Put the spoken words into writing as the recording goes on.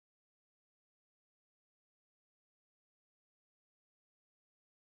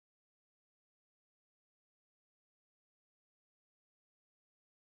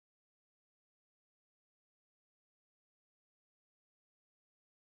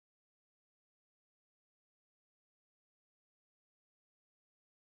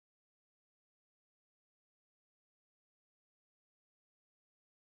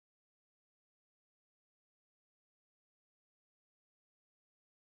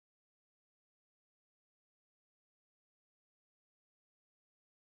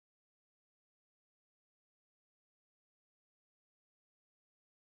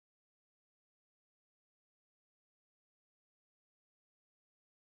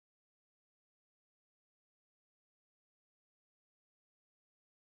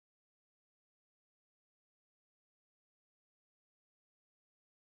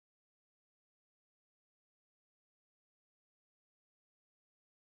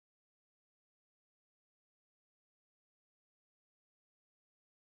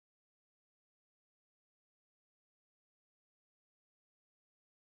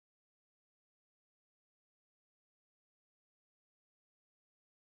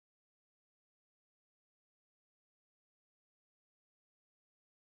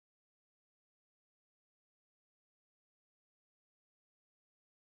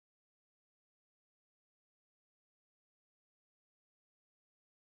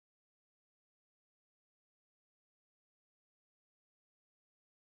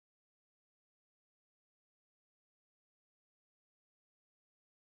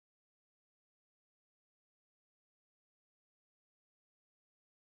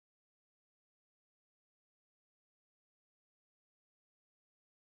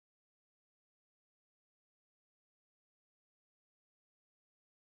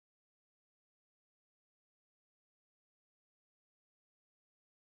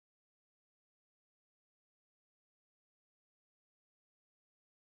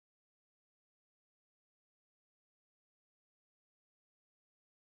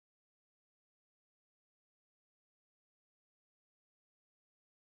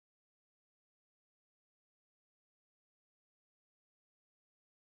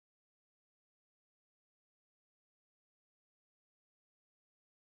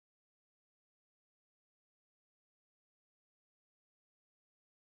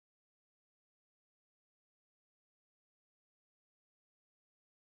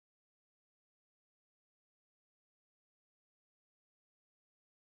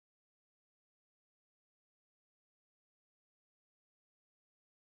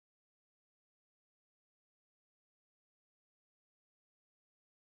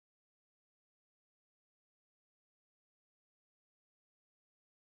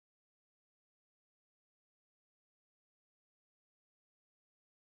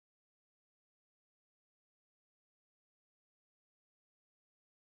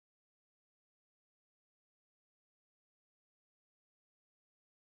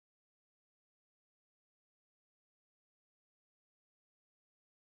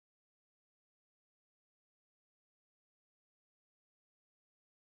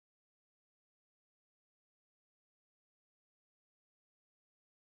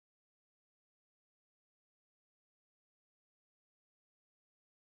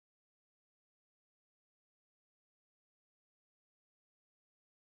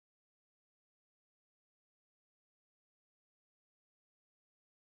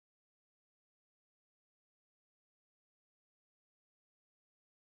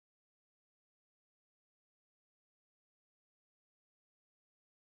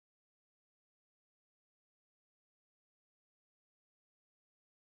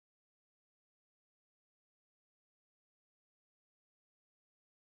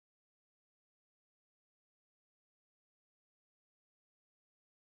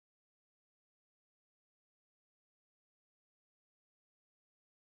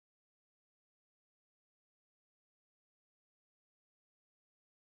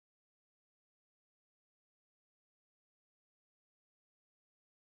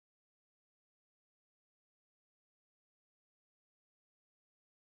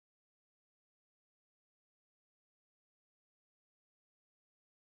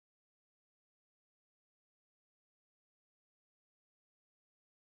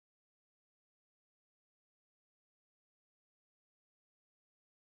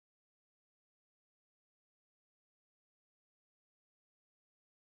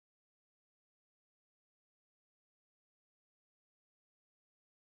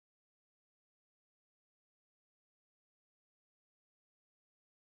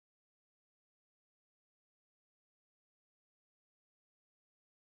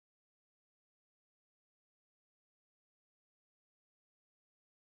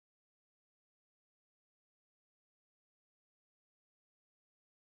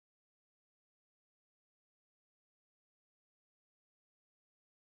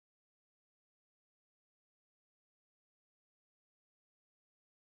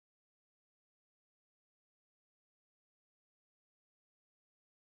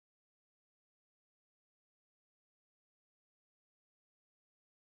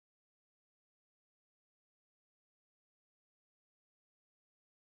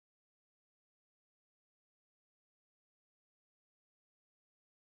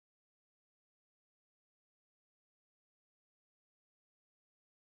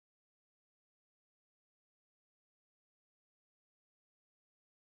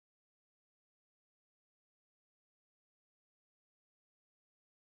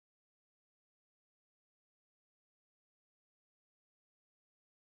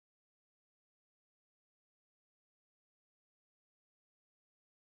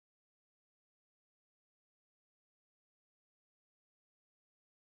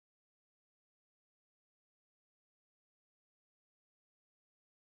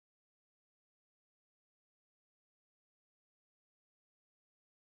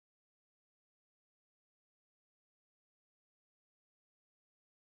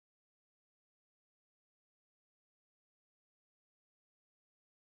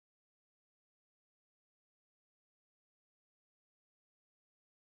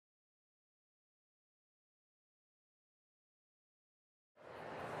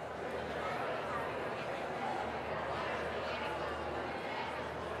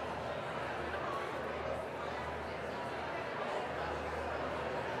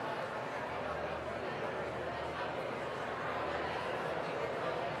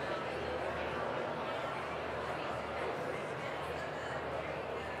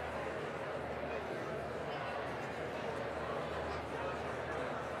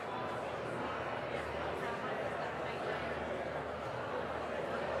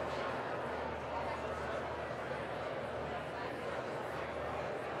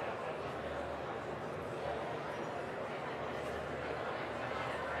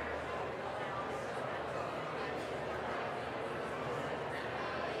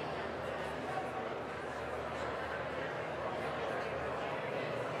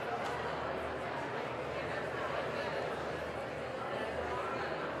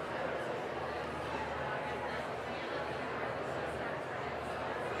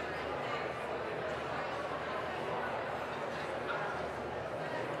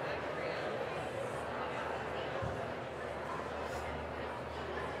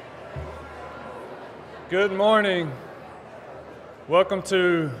Good morning. Welcome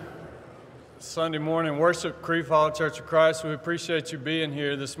to Sunday morning worship, Creve Hall Church of Christ. We appreciate you being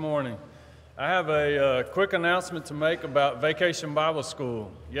here this morning. I have a quick announcement to make about Vacation Bible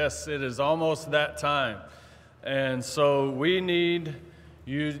School. Yes, it is almost that time. And so we need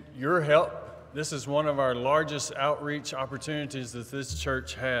your help. This is one of our largest outreach opportunities that this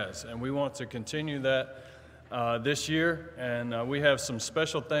church has, and we want to continue that this year, and we have some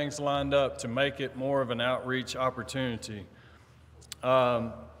special things lined up to make it more of an outreach opportunity.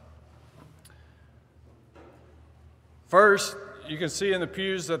 First, you can see in the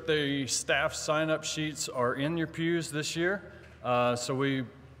pews that the staff sign-up sheets are in your pews this year. So we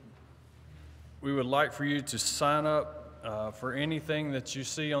would like for you to sign up for anything that you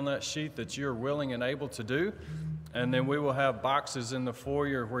see on that sheet that you're willing and able to do. And then we will have boxes in the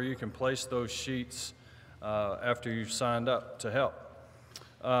foyer where you can place those sheets after you've signed up to help.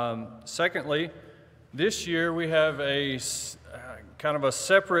 Secondly, this year we have a kind of a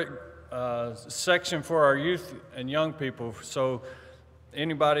separate section for our youth and young people. So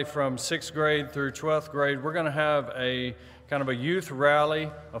anybody from 6th grade through 12th grade, we're going to have a kind of a youth rally,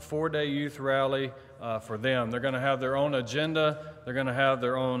 a 4-day youth rally for them. They're going to have their own agenda. They're going to have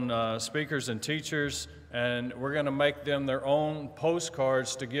their own speakers and teachers, and we're going to make them their own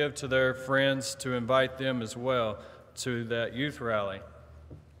postcards to give to their friends to invite them as well to that youth rally.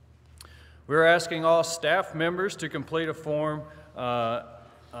 We're asking all staff members to complete a form so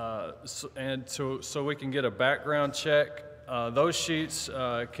we can get a background check. Those sheets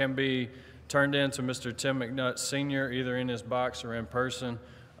can be turned in to Mr. Tim McNutt Sr., either in his box or in person,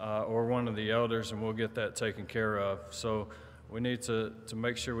 or one of the elders, and we'll get that taken care of. So we need to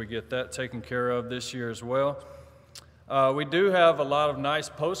make sure we get that taken care of this year as well. We do have a lot of nice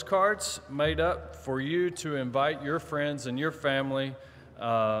postcards made up for you to invite your friends and your family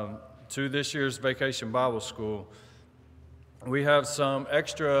to this year's Vacation Bible School. We have some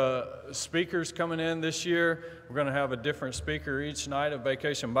extra speakers coming in this year. We're going to have a different speaker each night at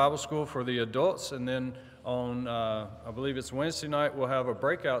Vacation Bible School for the adults, and then on, I believe it's Wednesday night, we'll have a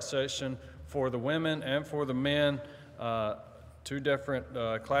breakout session for the women and for the men. 2 different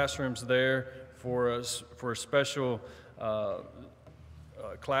classrooms there for a special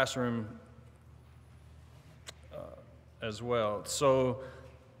classroom as well. So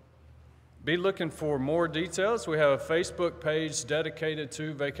be looking for more details. We have a Facebook page dedicated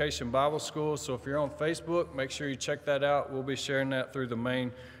to Vacation Bible School. So if you're on Facebook, make sure you check that out. We'll be sharing that through the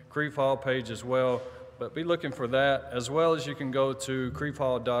main Creve Hall page as well. But be looking for that, as well as you can go to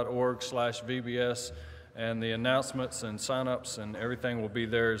crevehall.org/VBS, and the announcements and sign-ups and everything will be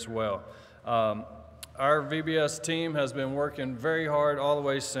there as well. Our VBS team has been working very hard all the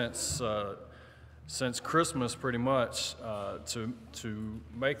way since Christmas, pretty much, to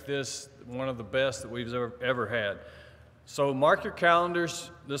make this one of the best that we've ever had. So mark your calendars.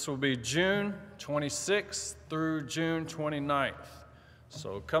 This will be June 26th through June 29th.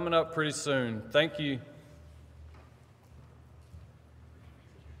 So coming up pretty soon. Thank you.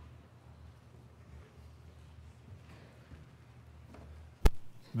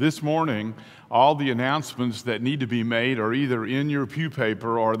 This morning, all the announcements that need to be made are either in your pew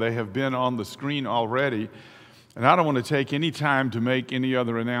paper or they have been on the screen already. And I don't want to take any time to make any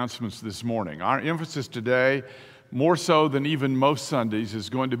other announcements this morning. Our emphasis today, more so than even most Sundays, is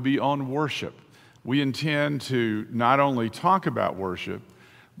going to be on worship. We intend to not only talk about worship,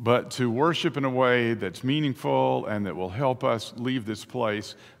 but to worship in a way that's meaningful and that will help us leave this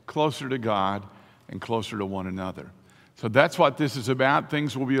place closer to God and closer to one another. So that's what this is about.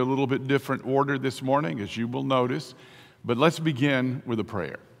 Things will be a little bit different order this morning, as you will notice. But let's begin with a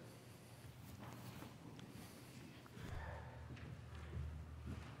prayer.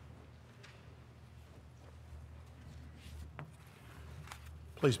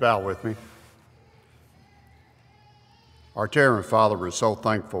 Please bow with me. Our dear Heavenly Father, we're so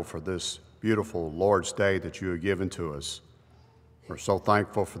thankful for this beautiful Lord's Day that you have given to us. We're so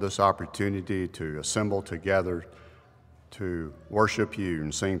thankful for this opportunity to assemble together to worship you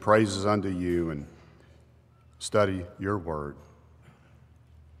and sing praises unto you and study your word.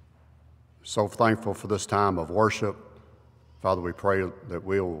 So thankful for this time of worship. Father, we pray that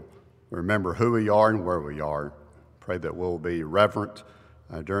we'll remember who we are and where we are. Pray that we'll be reverent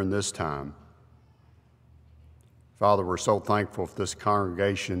during this time. Father, we're so thankful for this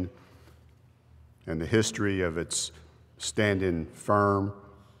congregation and the history of its standing firm.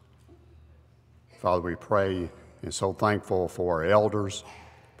 Father, we pray and so thankful for our elders.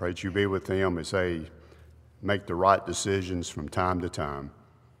 Pray that you be with them as they make the right decisions from time to time.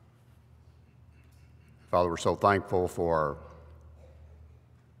 Father, we're so thankful for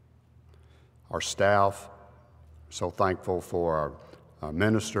our staff. So thankful for our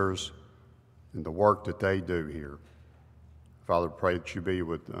ministers and the work that they do here. Father, pray that you be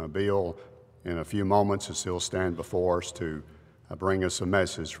with Bill in a few moments as he'll stand before us to bring us a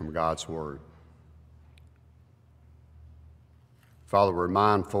message from God's Word. Father, we're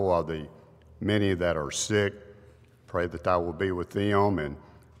mindful of the many that are sick. Pray that thou will be with them, and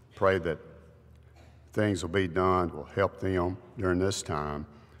pray that things will be done, will help them during this time.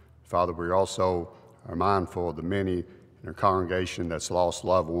 Father, we also are mindful of the many in our congregation that's lost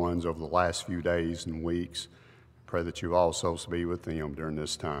loved ones over the last few days and weeks. Pray that you also be with them during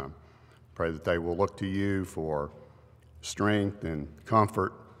this time. Pray that they will look to you for strength and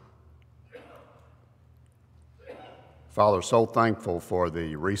comfort. Father, so thankful for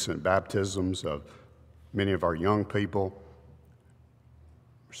the recent baptisms of many of our young people.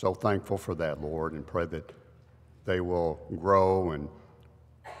 We're so thankful for that, Lord, and pray that they will grow and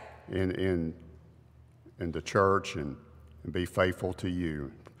in the church and be faithful to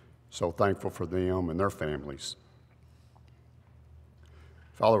you. So thankful for them and their families.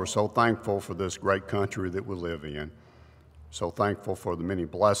 Father, we're so thankful for this great country that we live in. So thankful for the many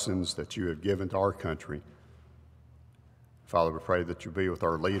blessings that you have given to our country. Father, we pray that you be with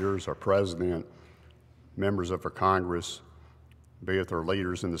our leaders, our president, members of our Congress, be with our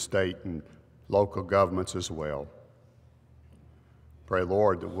leaders in the state and local governments as well. Pray,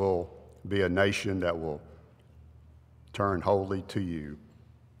 Lord, that we'll be a nation that will turn wholly to you.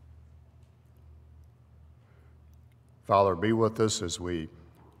 Father, be with us as we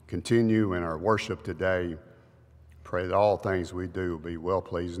continue in our worship today. Pray that all things we do will be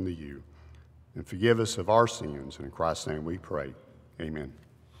well-pleasing to you. And forgive us of our sins. And in Christ's name we pray. Amen.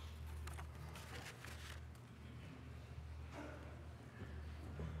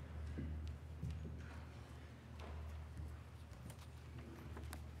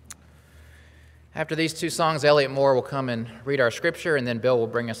 After these two songs, Elliot Moore will come and read our scripture, and then Bill will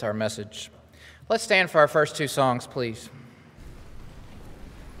bring us our message. Let's stand for our first two songs, please.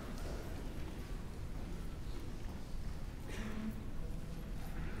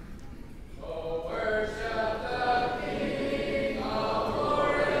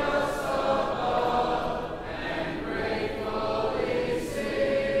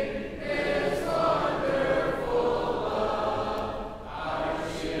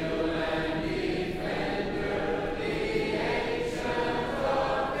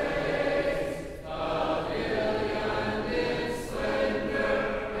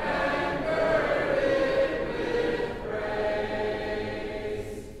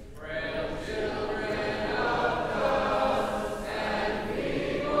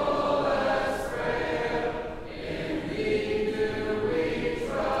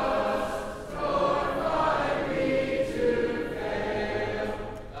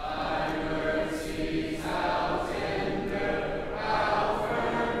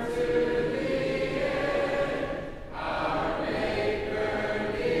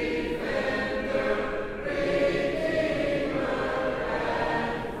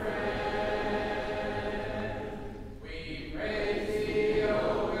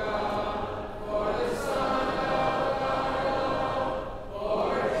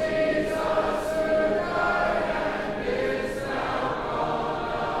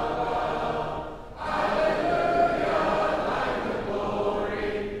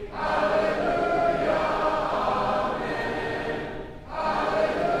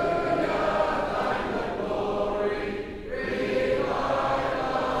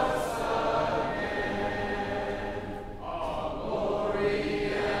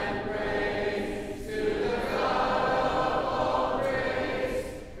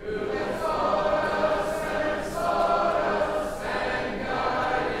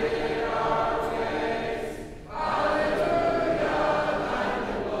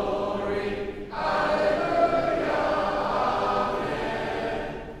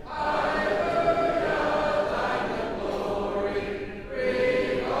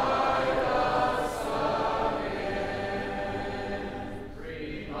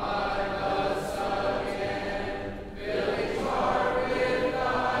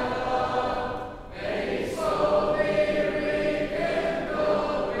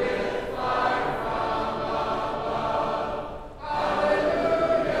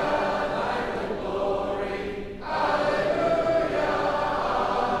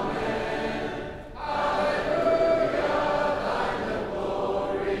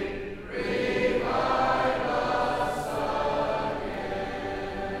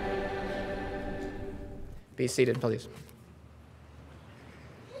 Be seated, please.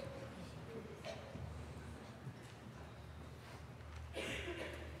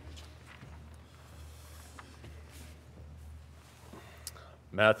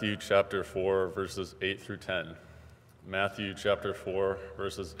 Matthew chapter 4, verses 8 through 10. Matthew chapter 4,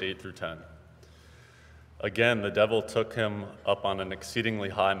 verses 8 through 10. Again, the devil took him up on an exceedingly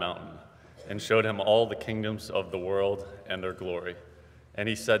high mountain and showed him all the kingdoms of the world and their glory. And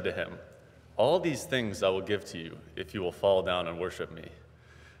he said to him, "All these things I will give to you if you will fall down and worship me."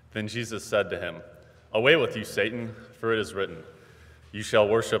 Then Jesus said to him, "Away with you, Satan, for it is written, 'You shall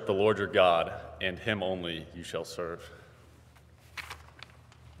worship the Lord your God, and him only you shall serve.'"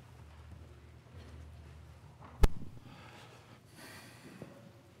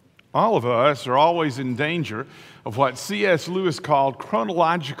 All of us are always in danger of what C.S. Lewis called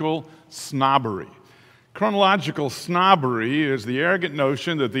chronological snobbery. Chronological snobbery is the arrogant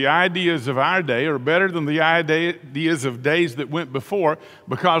notion that the ideas of our day are better than the ideas of days that went before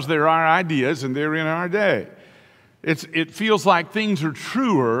because they're our ideas and they're in our day. It feels like things are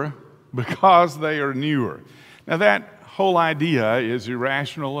truer because they are newer. Now that whole idea is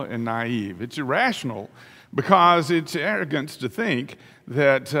irrational and naive. It's irrational because it's arrogance to think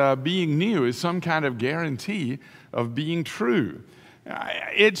that being new is some kind of guarantee of being true.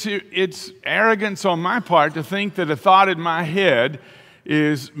 It's arrogance on my part to think that a thought in my head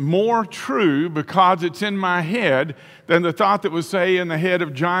is more true because it's in my head than the thought that was, say, in the head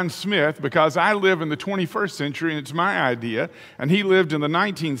of John Smith, because I live in the 21st century and it's my idea, and he lived in the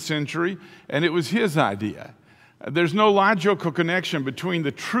 19th century and it was his idea. There's no logical connection between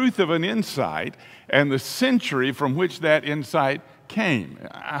the truth of an insight and the century from which that insight came.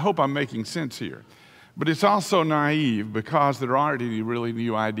 I hope I'm making sense here. But it's also naive because there aren't any really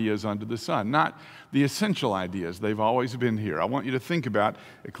new ideas under the sun, not the essential ideas. They've always been here. I want you to think about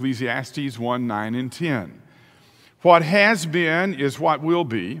Ecclesiastes 1, 9, and 10. What has been is what will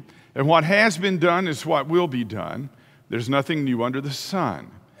be, and what has been done is what will be done. There's nothing new under the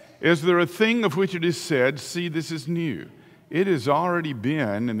sun. Is there a thing of which it is said, "See, this is new"? It has already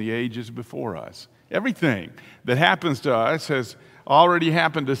been in the ages before us. Everything that happens to us has already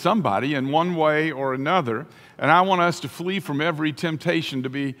happened to somebody in one way or another, and I want us to flee from every temptation to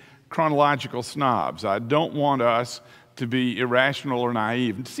be chronological snobs. I don't want us to be irrational or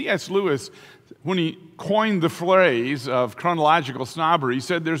naive. And C.S. Lewis, when he coined the phrase of chronological snobbery, he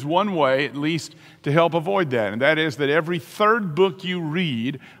said there's one way at least to help avoid that, and that is that every third book you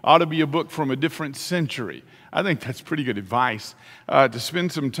read ought to be a book from a different century. I think that's pretty good advice to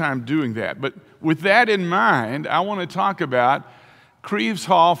spend some time doing that. But with that in mind, I want to talk about Creeves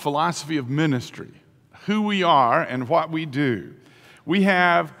Hall philosophy of ministry, who we are and what we do. We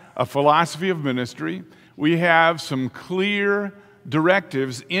have a philosophy of ministry. We have some clear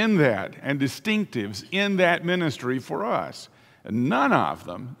directives in that and distinctives in that ministry for us. And none of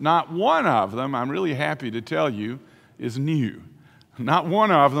them, not one of them, I'm really happy to tell you, is new. Not one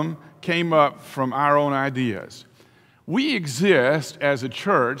of them came up from our own ideas. We exist as a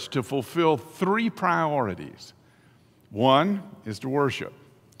church to fulfill three priorities. One is to worship.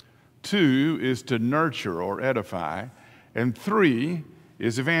 Two is to nurture or edify. And three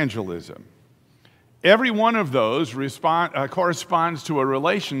is evangelism. Every one of those corresponds to a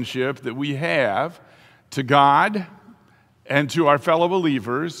relationship that we have to God and to our fellow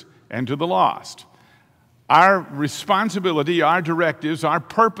believers and to the lost. Our responsibility, our directives, our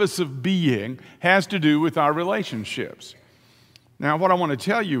purpose of being has to do with our relationships. Now, what I want to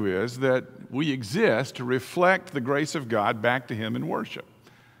tell you is that we exist to reflect the grace of God back to Him in worship.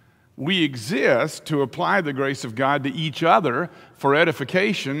 We exist to apply the grace of God to each other for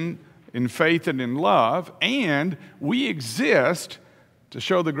edification in faith and in love, and we exist to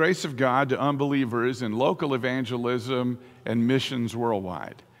show the grace of God to unbelievers in local evangelism and missions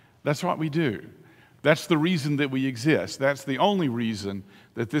worldwide. That's what we do. That's the reason that we exist. That's the only reason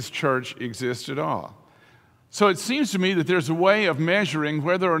that this church exists at all. So it seems to me that there's a way of measuring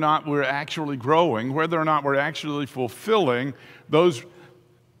whether or not we're actually growing, whether or not we're actually fulfilling those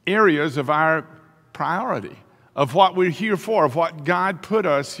areas of our priority, of what we're here for, of what God put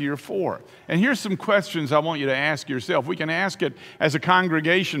us here for. And here's some questions I want you to ask yourself. We can ask it as a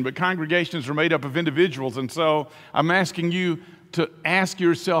congregation, but congregations are made up of individuals, and so I'm asking you to ask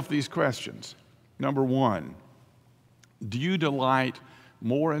yourself these questions. Number one, do you delight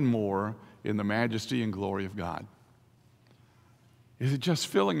more and more in the majesty and glory of God? Is it just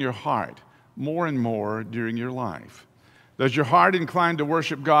filling your heart more and more during your life? Does your heart incline to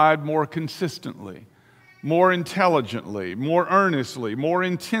worship God more consistently, more intelligently, more earnestly, more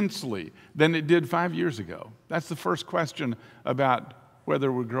intensely than it did 5 years ago? That's the first question about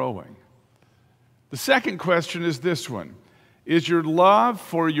whether we're growing. The second question is this one. Is your love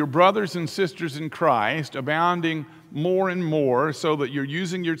for your brothers and sisters in Christ abounding more and more so that you're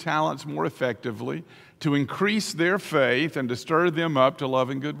using your talents more effectively, to increase their faith and to stir them up to love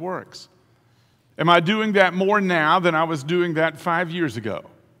and good works? Am I doing that more now than I was doing that 5 years ago?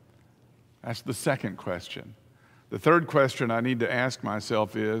 That's the second question. The third question I need to ask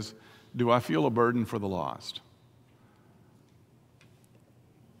myself is, do I feel a burden for the lost?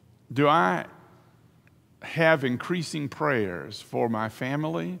 Do I have increasing prayers for my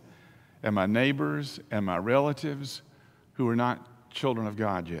family and my neighbors and my relatives who are not children of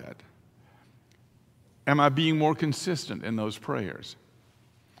God yet? Am I being more consistent in those prayers?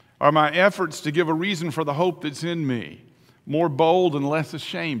 Are my efforts to give a reason for the hope that's in me more bold and less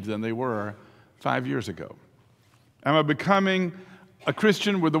ashamed than they were 5 years ago? Am I becoming a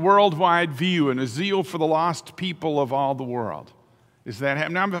Christian with a worldwide view and a zeal for the lost people of all the world? Is that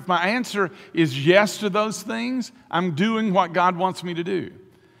happening? Now, if my answer is yes to those things, I'm doing what God wants me to do.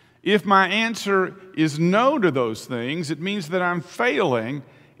 If my answer is no to those things, it means that I'm failing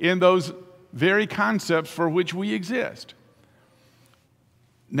in those very concepts for which we exist.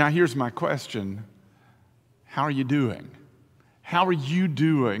 Now, here's my question. How are you doing? How are you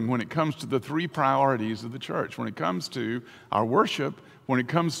doing when it comes to the three priorities of the church? When it comes to our worship, when it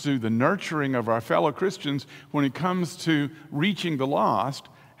comes to the nurturing of our fellow Christians, when it comes to reaching the lost,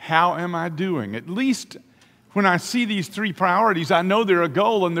 how am I doing? At least when I see these three priorities, I know they're a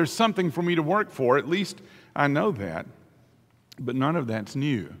goal and there's something for me to work for. At least I know that. But none of that's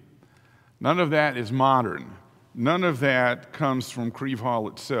new. None of that is modern. None of that comes from Creve Hall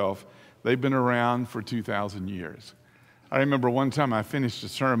itself. They've been around for 2,000 years. I remember one time I finished a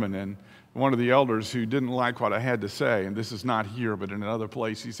sermon and one of the elders who didn't like what I had to say, and this is not here but in another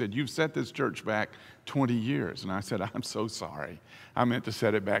place, he said, "You've set this church back 20 years. And I said, "I'm so sorry. I meant to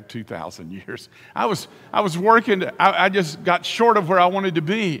set it back 2,000 years. I was working, I just got short of where I wanted to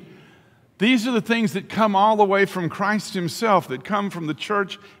be." These are the things that come all the way from Christ himself, that come from the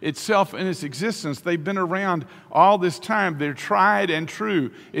church itself in its existence. They've been around all this time. They're tried and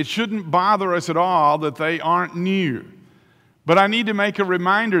true. It shouldn't bother us at all that they aren't new. But I need to make a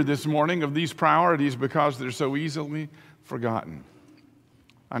reminder this morning of these priorities because they're so easily forgotten.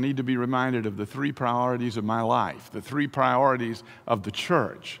 I need to be reminded of the three priorities of my life, the three priorities of the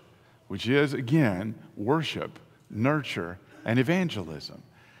church, which is, again, worship, nurture, and evangelism.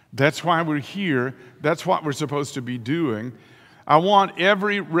 That's why we're here. That's what we're supposed to be doing. I want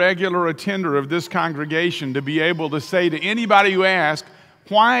every regular attender of this congregation to be able to say to anybody who asks,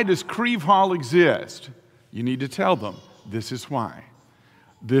 "Why does Creve Hall exist?" You need to tell them, "This is why.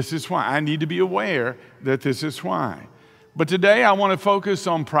 This is why." I need to be aware that this is why. But today I want to focus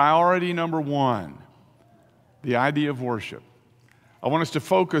on priority number one, the idea of worship. I want us to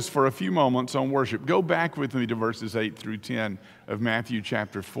focus for a few moments on worship. Go back with me to verses 8 through 10 of Matthew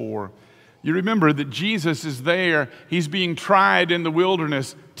chapter 4. You remember that Jesus is there. He's being tried in the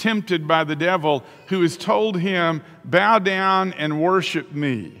wilderness, tempted by the devil, who has told him, "Bow down and worship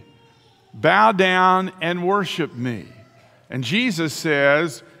me. Bow down and worship me." And Jesus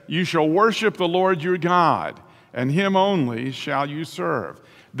says, "You shall worship the Lord your God, and him only shall you serve."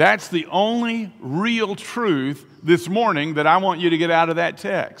 That's the only real truth this morning that I want you to get out of that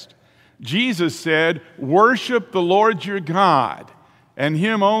text. Jesus said, "Worship the Lord your God, and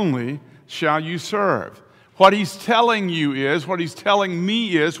him only shall you serve." What he's telling you is, what he's telling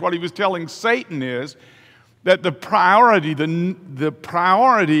me is, what he was telling Satan is, that the priority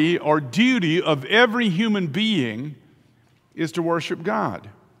or duty of every human being is to worship God.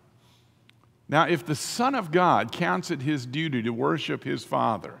 Now, if the Son of God counts it his duty to worship his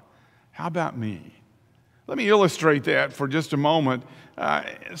Father, how about me? Let me illustrate that for just a moment.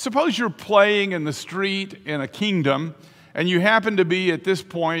 Suppose you're playing in the street in a kingdom, and you happen to be at this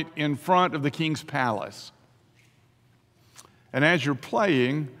point in front of the king's palace. And as you're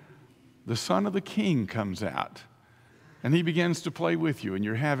playing, the son of the king comes out, and he begins to play with you, and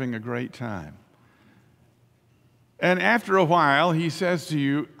you're having a great time. And after a while, he says to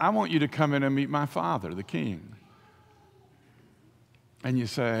you, "I want you to come in and meet my father, the king." And you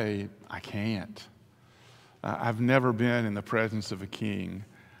say, "I can't. I've never been in the presence of a king.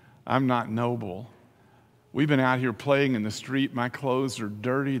 I'm not noble. We've been out here playing in the street. My clothes are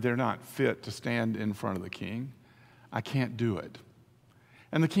dirty. They're not fit to stand in front of the king. I can't do it."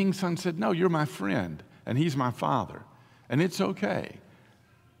 And the king's son said, "No, you're my friend, and he's my father, and it's okay.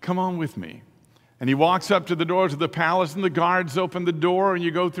 Come on with me." And he walks up to the doors of the palace, and the guards open the door, and you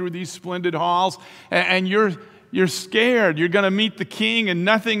go through these splendid halls, and you're scared. You're going to meet the king, and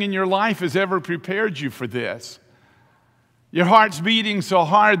nothing in your life has ever prepared you for this. Your heart's beating so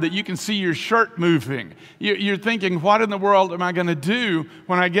hard that you can see your shirt moving. You're thinking, what in the world am I going to do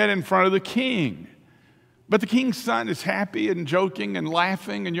when I get in front of the king? But the king's son is happy and joking and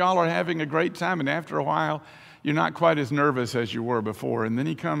laughing, and y'all are having a great time. And after a while, you're not quite as nervous as you were before. And then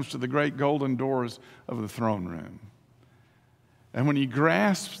he comes to the great golden doors of the throne room. And when he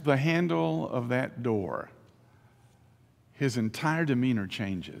grasps the handle of that door, his entire demeanor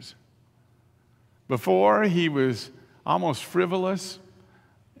changes. Before, he was almost frivolous.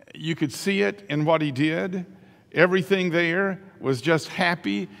 You could see it in what he did. Everything there was just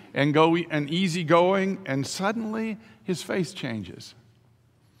happy and easygoing, and suddenly his face changes.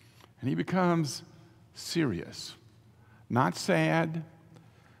 And he becomes serious, not sad,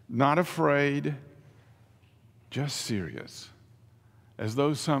 not afraid, just serious, as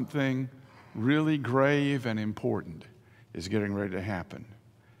though something really grave and important is getting ready to happen.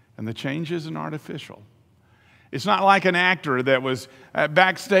 And the change isn't artificial. It's not like an actor that was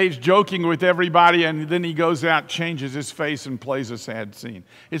backstage joking with everybody and then he goes out, changes his face, and plays a sad scene.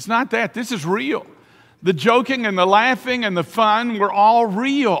 It's not that. This is real. The joking and the laughing and the fun were all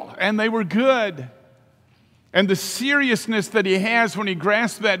real, and they were good. And the seriousness that he has when he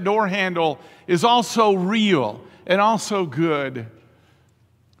grasps that door handle is also real and also good.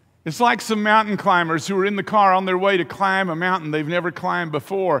 It's like some mountain climbers who are in the car on their way to climb a mountain they've never climbed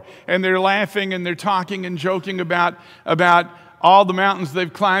before. And they're laughing and they're talking and joking about all the mountains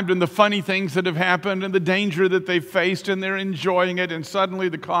they've climbed and the funny things that have happened and the danger that they've faced, and they're enjoying it. And suddenly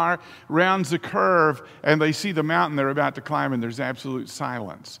the car rounds a curve and they see the mountain they're about to climb, and there's absolute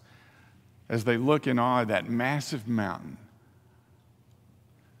silence as they look in awe at that massive mountain.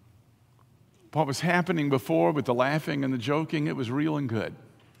 What was happening before with the laughing and the joking, it was real and good.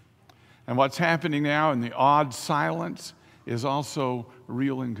 And what's happening now in the odd silence is also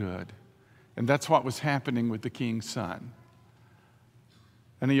real and good. And that's what was happening with the king's son.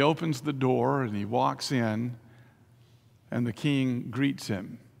 And he opens the door and he walks in, and the king greets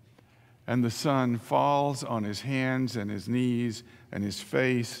him. And the son falls on his hands and his knees and his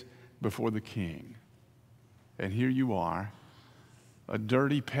face before the king. And here you are, a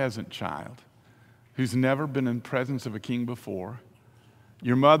dirty peasant child who's never been in the presence of a king before.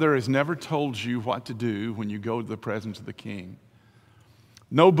 Your mother has never told you what to do when you go to the presence of the king.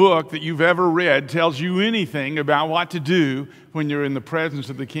 No book that you've ever read tells you anything about what to do when you're in the presence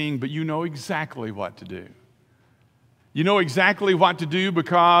of the king, but you know exactly what to do. You know exactly what to do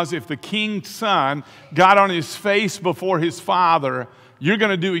because if the king's son got on his face before his father, you're going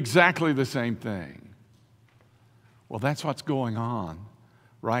to do exactly the same thing. Well, that's what's going on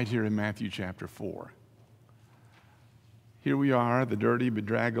right here in Matthew chapter 4. Here we are, the dirty,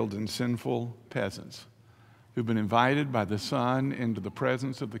 bedraggled, and sinful peasants who've been invited by the son into the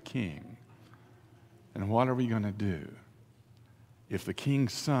presence of the king. And what are we going to do? If the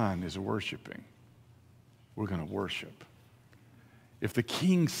king's son is worshiping, we're going to worship. If the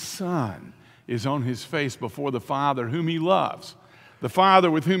king's son is on his face before the Father whom he loves, the Father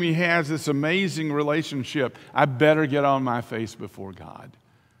with whom he has this amazing relationship, I better get on my face before God.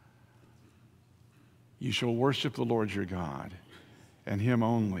 You shall worship the Lord your God, and him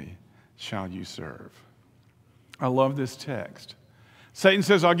only shall you serve. I love this text. Satan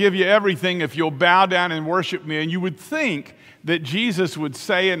says, I'll give you everything if you'll bow down and worship me. And you would think that Jesus would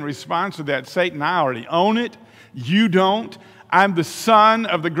say in response to that, Satan, I already own it. You don't. I'm the Son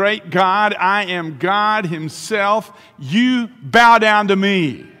of the great God. I am God himself. You bow down to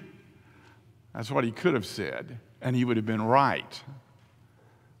me. That's what he could have said, and he would have been right.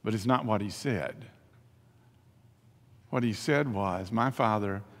 But it's not what he said. What he said was, my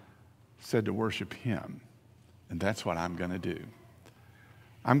Father said to worship him, and that's what I'm going to do.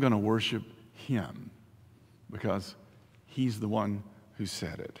 I'm going to worship him because he's the one who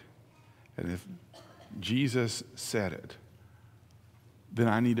said it. And if Jesus said it, then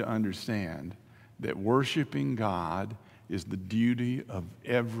I need to understand that worshiping God is the duty of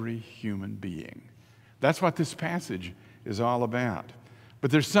every human being. That's what this passage is all about. But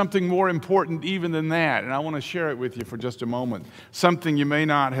there's something more important even than that, and I want to share it with you for just a moment, something you may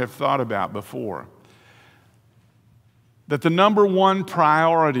not have thought about before. That the number one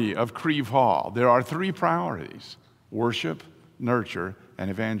priority of Creve Hall, there are three priorities: worship, nurture,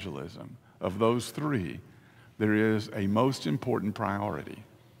 and evangelism. Of those three, there is a most important priority.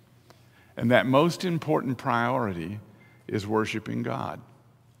 And that most important priority is worshiping God.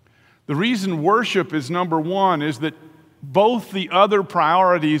 The reason worship is number one is that both the other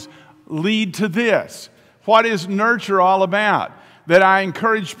priorities lead to this. What is nurture all about? That I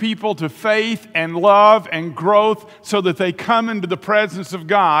encourage people to faith and love and growth so that they come into the presence of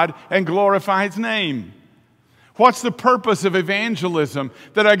God and glorify his name. What's the purpose of evangelism?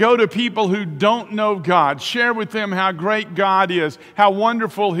 That I go to people who don't know God, share with them how great God is, how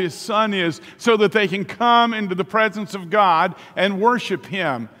wonderful His Son is, so that they can come into the presence of God and worship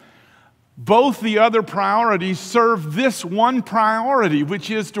Him. Both the other priorities serve this one priority,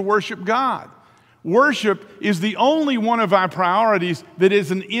 which is to worship God. Worship is the only one of our priorities that is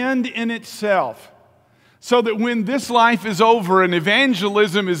an end in itself. So that when this life is over and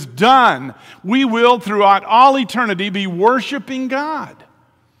evangelism is done, we will throughout all eternity be worshiping God.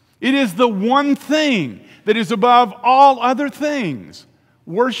 It is the one thing that is above all other things,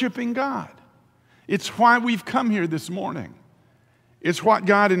 worshiping God. It's why we've come here this morning. It's what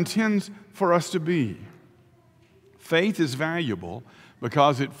God intends for us to be. Faith is valuable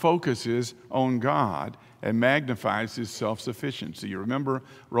because it focuses on God and magnifies His self-sufficiency. You remember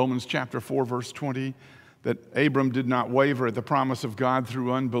Romans chapter 4, verse 20? That Abram did not waver at the promise of God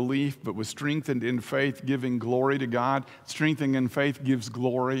through unbelief, but was strengthened in faith, giving glory to God. Strengthening in faith gives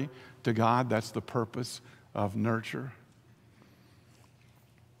glory to God. That's the purpose of nurture.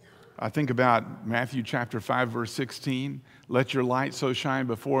 I think about Matthew chapter 5, verse 16. Let your light so shine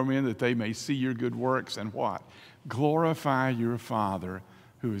before men that they may see your good works and what? Glorify your Father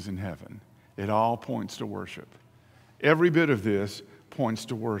who is in heaven. It all points to worship. Every bit of this points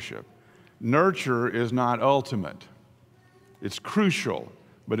to worship. Nurture is not ultimate. It's crucial,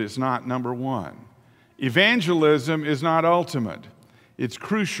 but it's not number one. Evangelism is not ultimate. It's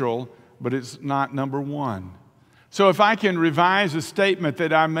crucial, but it's not number one. So if I can revise a statement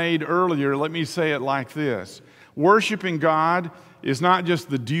that I made earlier, let me say it like this. Worshiping God is not just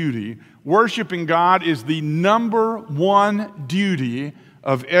the duty. Worshiping God is the number one duty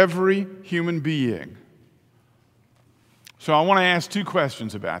of every human being. So I want to ask two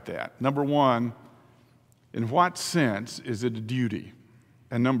questions about that. Number one, in what sense is it a duty?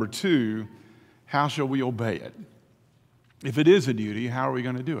 And number two, how shall we obey it? If it is a duty, how are we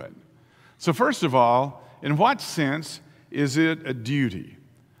going to do it? So first of all, in what sense is it a duty?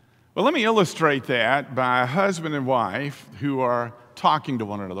 Well, let me illustrate that by a husband and wife who are talking to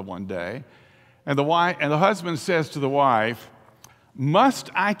one another one day. And the husband says to the wife,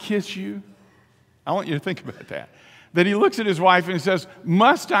 "Must I kiss you?" I want you to think about that. That he looks at his wife and he says,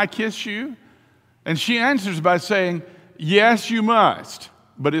 "Must I kiss you?" And she answers by saying, "Yes, you must,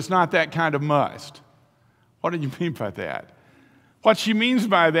 but it's not that kind of must." What do you mean by that? What she means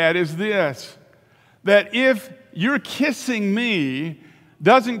by that is this, that if your kissing me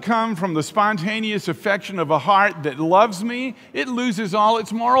doesn't come from the spontaneous affection of a heart that loves me, it loses all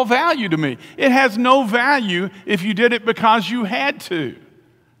its moral value to me. It has no value if you did it because you had to.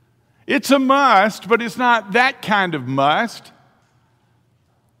 It's a must, but it's not that kind of must.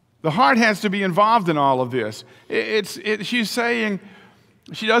 The heart has to be involved in all of this. She's saying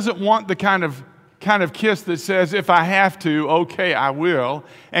she doesn't want the kind of kiss that says, if I have to, okay, I will.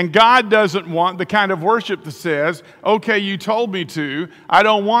 And God doesn't want the kind of worship that says, okay, you told me to, I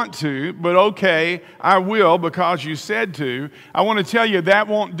don't want to, but okay, I will because you said to. I want to tell you that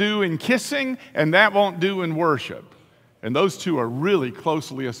won't do in kissing and that won't do in worship. And those two are really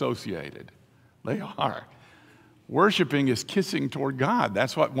closely associated. They are. Worshiping is kissing toward God.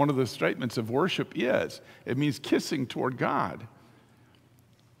 That's what one of the statements of worship is. It means kissing toward God.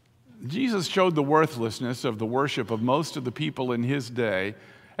 Jesus showed the worthlessness of the worship of most of the people in His day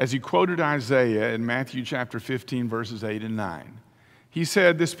as He quoted Isaiah in Matthew chapter 15, verses 8 and 9. He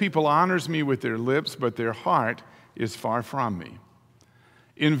said, "This people honors me with their lips, but their heart is far from me.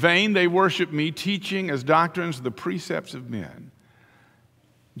 In vain they worship me, teaching as doctrines the precepts of men."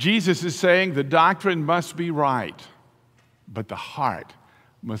 Jesus is saying the doctrine must be right, but the heart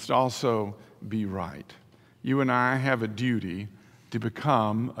must also be right. You and I have a duty to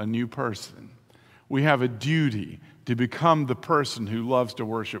become a new person. We have a duty to become the person who loves to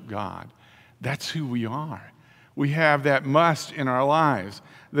worship God. That's who we are. We have that must in our lives,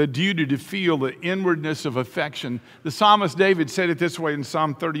 the duty to feel the inwardness of affection. The psalmist David said it this way in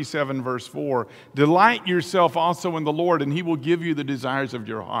Psalm 37, verse 4, "Delight yourself also in the Lord, and He will give you the desires of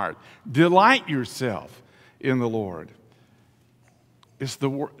your heart." Delight yourself in the Lord. It's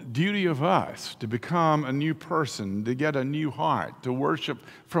the duty of us to become a new person, to get a new heart, to worship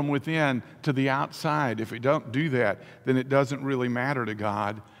from within to the outside. If we don't do that, then it doesn't really matter to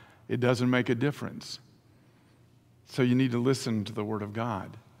God. It doesn't make a difference. So you need to listen to the Word of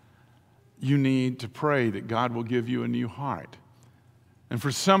God. You need to pray that God will give you a new heart. And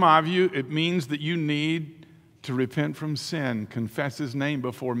for some of you, it means that you need to repent from sin, confess His name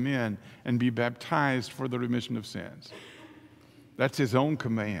before men, and be baptized for the remission of sins. That's His own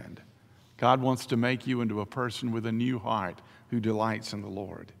command. God wants to make you into a person with a new heart who delights in the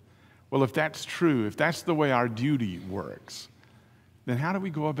Lord. Well, if that's true, if that's the way our duty works, then how do we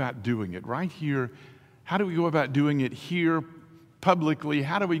go about doing it? Right here, how do we go about doing it here publicly?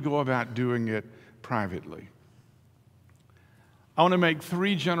 How do we go about doing it privately? I want to make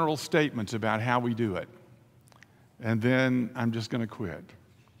 3 general statements about how we do it, and then I'm just going to quit.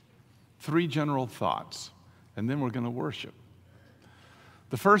 3 general thoughts, and then we're going to worship.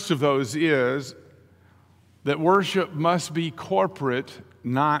 The first of those is that worship must be corporate,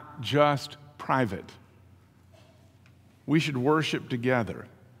 not just private. We should worship together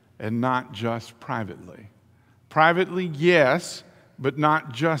and not just privately. Privately, yes, but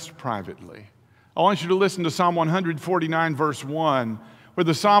not just privately. I want you to listen to Psalm 149, verse 1, where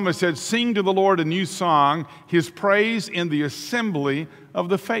the psalmist said, "Sing to the Lord a new song, his praise in the assembly of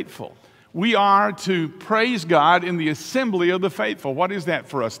the faithful." We are to praise God in the assembly of the faithful. What is that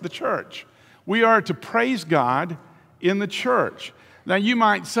for us? The church. We are to praise God in the church. Now you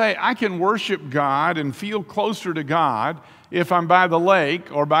might say, I can worship God and feel closer to God if I'm by the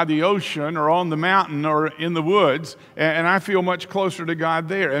lake or by the ocean or on the mountain or in the woods, and I feel much closer to God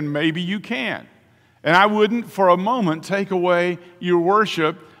there. And maybe you can. And I wouldn't for a moment take away your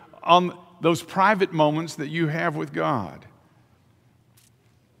worship on those private moments that you have with God.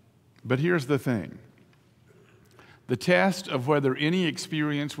 But here's the thing. The test of whether any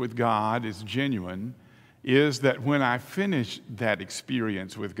experience with God is genuine is that when I finish that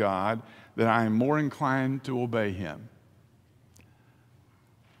experience with God, that I am more inclined to obey Him.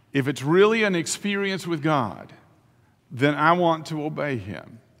 If it's really an experience with God, then I want to obey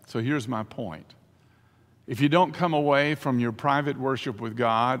Him. So here's my point. If you don't come away from your private worship with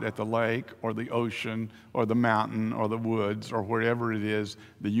God at the lake or the ocean or the mountain or the woods or wherever it is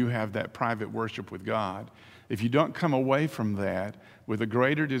that you have that private worship with God, if you don't come away from that with a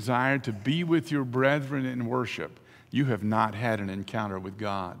greater desire to be with your brethren in worship, you have not had an encounter with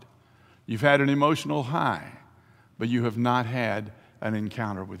God. You've had an emotional high, but you have not had an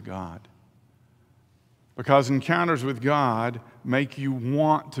encounter with God. Because encounters with God make you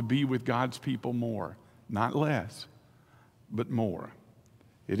want to be with God's people more. Not less, but more.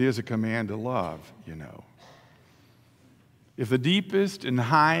 It is a command to love, you know. If the deepest and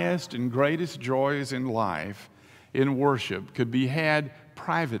highest and greatest joys in life, in worship, could be had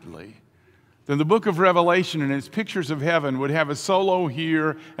privately, then the book of Revelation and its pictures of heaven would have a solo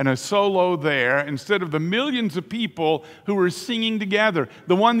here and a solo there instead of the millions of people who are singing together.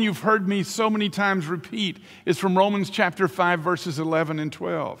 The one you've heard me so many times repeat is from Romans chapter 5, verses 11 and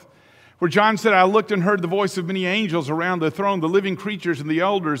 12. Where John said, I looked and heard the voice of many angels around the throne, the living creatures and the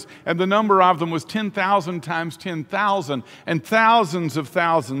elders, and the number of them was 10,000 times 10,000, and thousands of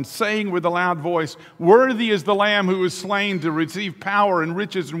thousands, saying with a loud voice, Worthy is the Lamb who was slain to receive power and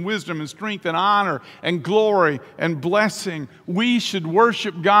riches and wisdom and strength and honor and glory and blessing. We should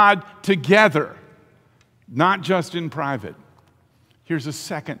worship God together, not just in private. Here's a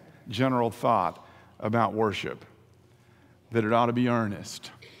second general thought about worship, that it ought to be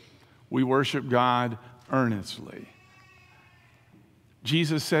earnest. We worship God earnestly.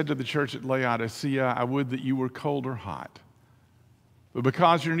 Jesus said to the church at Laodicea, I would that you were cold or hot. But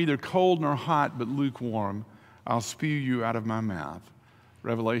because you're neither cold nor hot, but lukewarm, I'll spew you out of my mouth.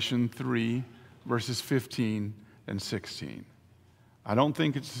 Revelation 3, verses 15 and 16. I don't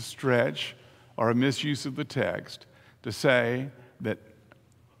think it's a stretch or a misuse of the text to say that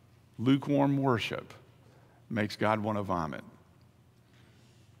lukewarm worship makes God want to vomit.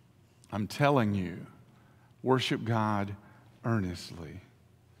 I'm telling you, worship God earnestly.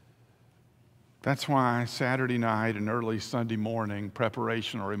 That's why Saturday night and early Sunday morning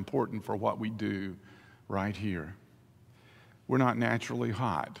preparation are important for what we do right here. We're not naturally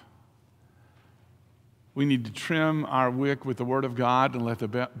hot. We need to trim our wick with the Word of God and let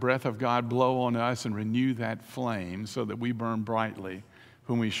the breath of God blow on us and renew that flame so that we burn brightly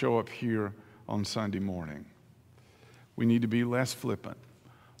when we show up here on Sunday morning. We need to be less flippant,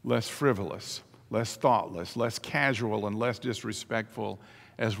 less frivolous, less thoughtless, less casual, and less disrespectful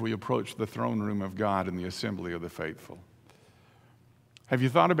as we approach the throne room of God in the assembly of the faithful. Have you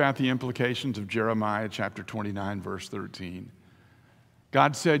thought about the implications of Jeremiah chapter 29, verse 13?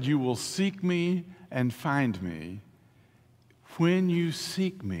 God said, you will seek me and find me when you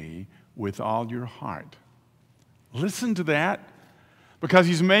seek me with all your heart. Listen to that. Because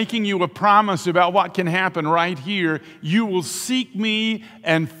he's making you a promise about what can happen right here. You will seek me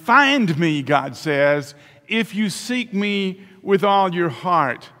and find me, God says, if you seek me with all your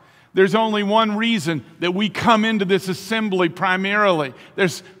heart. There's only one reason that we come into this assembly primarily.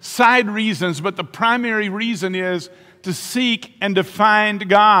 There's side reasons, but the primary reason is to seek and to find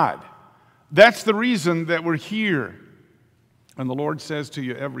God. That's the reason that we're here. And the Lord says to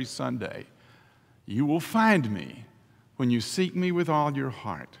you every Sunday, you will find me when you seek me with all your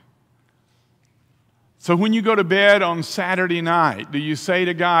heart. So when you go to bed on Saturday night, do you say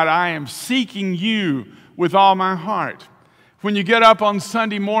to God, I am seeking you with all my heart? When you get up on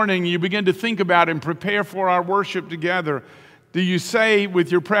Sunday morning, you begin to think about and prepare for our worship together, do you say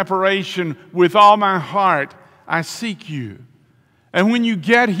with your preparation, with all my heart, I seek you? And when you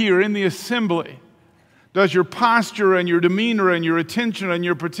get here in the assembly, does your posture and your demeanor and your attention and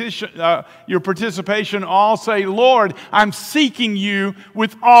your participation all say, Lord, I'm seeking you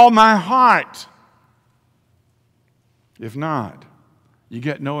with all my heart? If not, you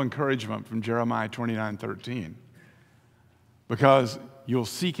get no encouragement from Jeremiah 29:13, because you'll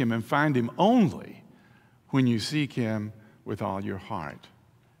seek him and find him only when you seek him with all your heart.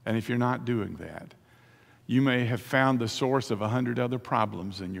 And if you're not doing that, you may have found the source of 100 other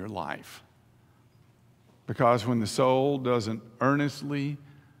problems in your life. Because when the soul doesn't earnestly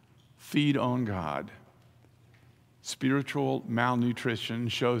feed on God, spiritual malnutrition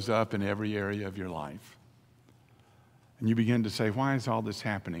shows up in every area of your life. And you begin to say, why is all this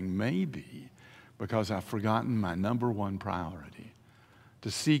happening? Maybe because I've forgotten my number one priority,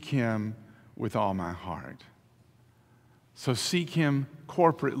 to seek him with all my heart. So seek him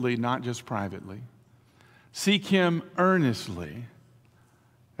corporately, not just privately. Seek him earnestly.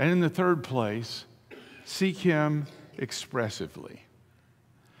 And in the third place, seek him expressively.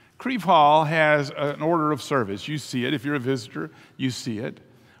 Creve Hall has an order of service. You see it. If you're a visitor, you see it.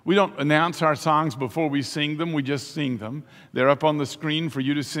 We don't announce our songs before we sing them. We just sing them. They're up on the screen for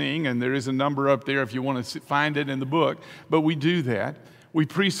you to sing, and there is a number up there if you want to find it in the book. But we do that. We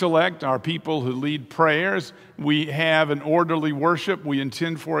pre-select our people who lead prayers. We have an orderly worship. We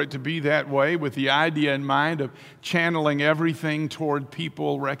intend for it to be that way with the idea in mind of channeling everything toward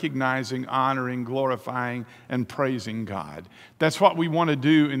people recognizing, honoring, glorifying, and praising God. That's what we want to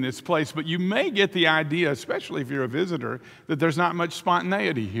do in this place. But you may get the idea, especially if you're a visitor, that there's not much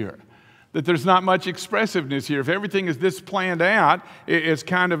spontaneity here, that there's not much expressiveness here. If everything is this planned out, it's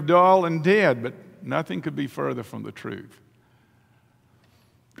kind of dull and dead. But nothing could be further from the truth.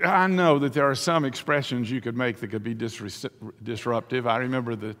 I know that there are some expressions you could make that could be disruptive. I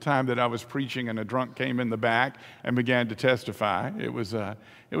remember the time that I was preaching and a drunk came in the back and began to testify. It was a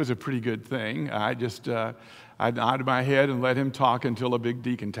pretty good thing. I nodded my head and let him talk until a big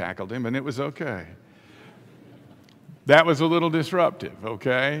deacon tackled him, and it was okay. That was a little disruptive,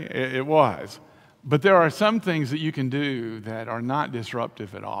 okay? It was. But there are some things that you can do that are not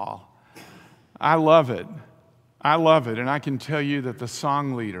disruptive at all. I love it. I love it, and I can tell you that the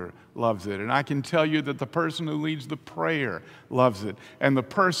song leader loves it, and I can tell you that the person who leads the prayer loves it, and the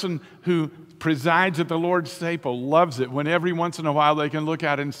person who presides at the Lord's table loves it when every once in a while they can look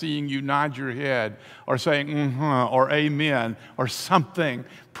out and seeing you nod your head or saying mm-hmm or amen or something.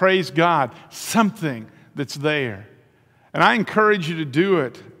 Praise God, something that's there. And I encourage you to do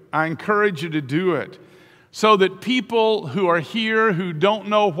it. I encourage you to do it, so that people who are here who don't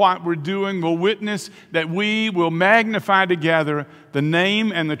know what we're doing will witness that we will magnify together the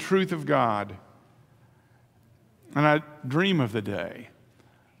name and the truth of God. And I dream of the day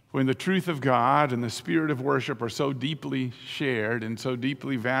when the truth of God and the spirit of worship are so deeply shared and so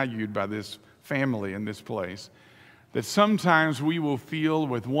deeply valued by this family in this place that sometimes we will feel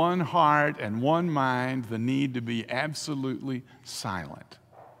with one heart and one mind the need to be absolutely silent.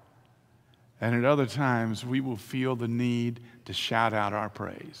 And at other times, we will feel the need to shout out our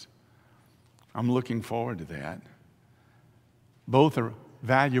praise. I'm looking forward to that. Both are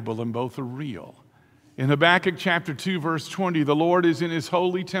valuable and both are real. In Habakkuk chapter 2, verse 20, the Lord is in his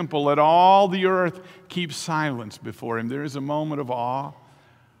holy temple. Let all the earth keep silence before him. There is a moment of awe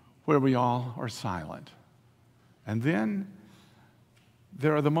where we all are silent. And then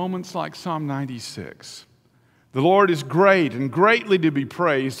there are the moments like Psalm 96. The Lord is great and greatly to be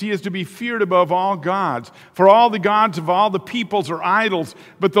praised. He is to be feared above all gods. For all the gods of all the peoples are idols,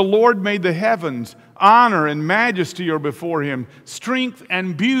 but the Lord made the heavens. Honor and majesty are before him. Strength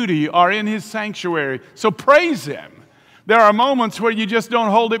and beauty are in his sanctuary. So praise him. There are moments where you just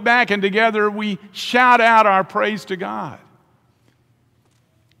don't hold it back, and together we shout out our praise to God.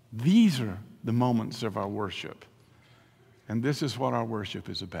 These are the moments of our worship. And this is what our worship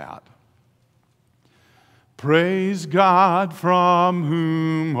is about. Praise God from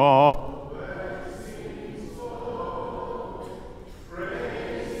whom all blessings flow.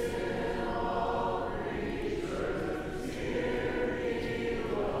 Praise him, all creatures here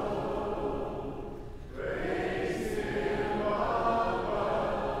below. Praise him above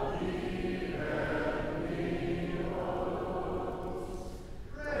the heavenly hosts.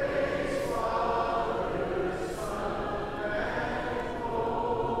 Praise Father, Son, and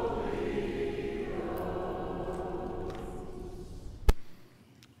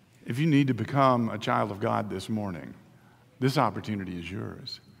you need to become a child of God this morning, this opportunity is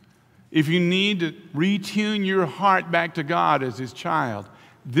yours. If you need to retune your heart back to God as His child,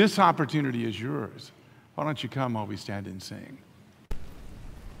 this opportunity is yours. Why don't you come while we stand and sing?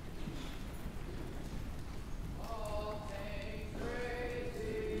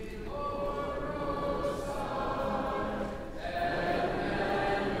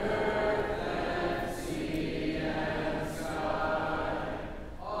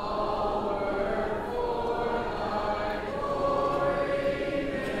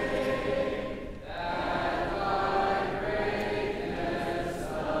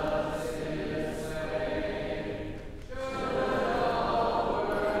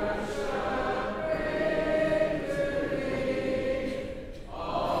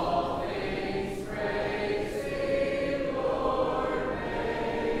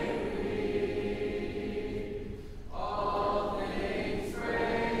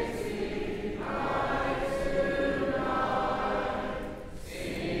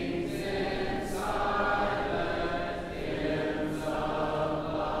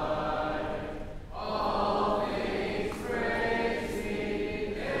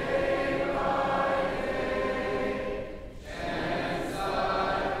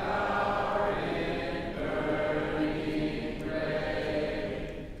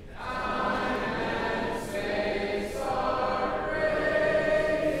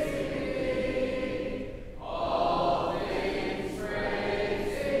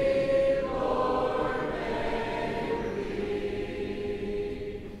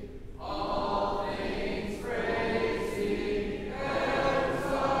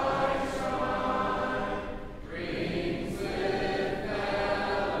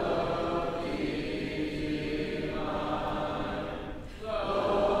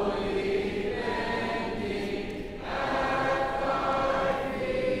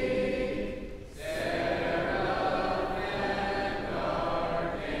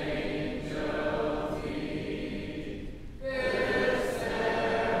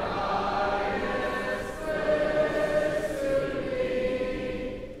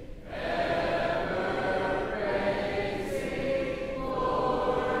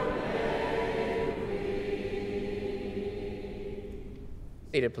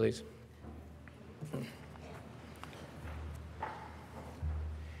 Seated, please.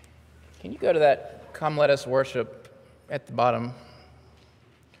 Can you go to that "Come Let Us Worship" at the bottom?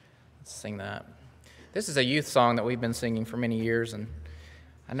 Let's sing that. This is a youth song that we've been singing for many years, and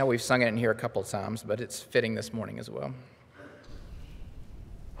I know we've sung it in here a couple of times, but it's fitting this morning as well.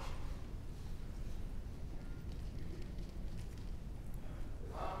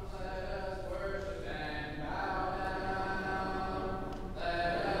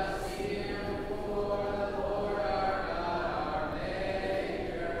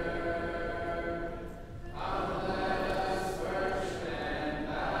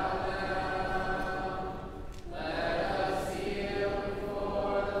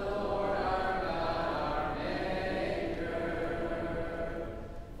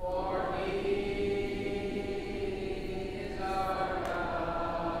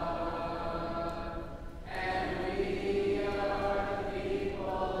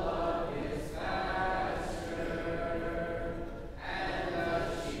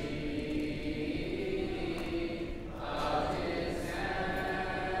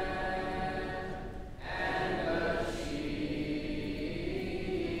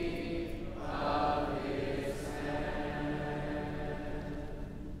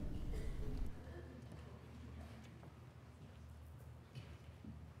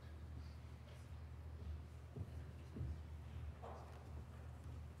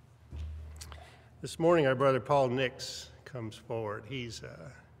 This morning, our brother Paul Nix comes forward. He's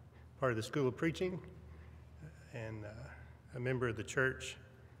part of the School of Preaching and a member of the church.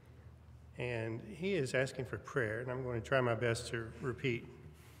 And he is asking for prayer, and I'm going to try my best to repeat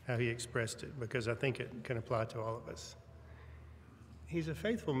how he expressed it because I think it can apply to all of us. He's a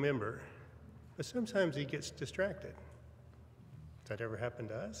faithful member, but sometimes he gets distracted. Has that ever happened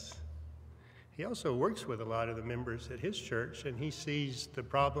to us? He also works with a lot of the members at his church, and he sees the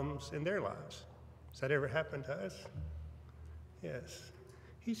problems in their lives. Has that ever happened to us? Yes.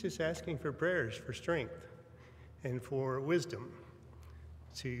 He's just asking for prayers for strength and for wisdom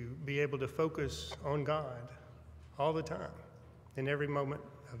to be able to focus on God all the time in every moment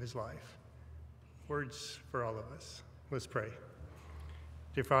of his life. Words for all of us. Let's pray.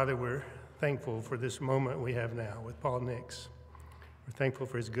 Dear Father, we're thankful for this moment we have now with Paul Nix. We're thankful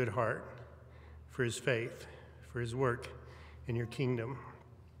for his good heart, for his faith, for his work in your kingdom.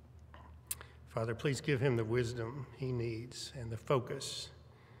 Father, please give him the wisdom he needs and the focus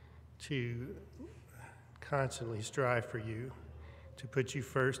to constantly strive for you, to put you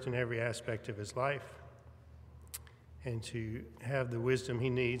first in every aspect of his life, and to have the wisdom he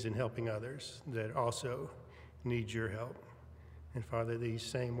needs in helping others that also need your help. And Father, these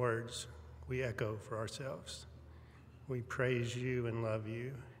same words we echo for ourselves. We praise you and love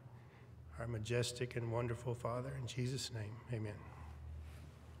you, our majestic and wonderful Father. In Jesus' name, amen.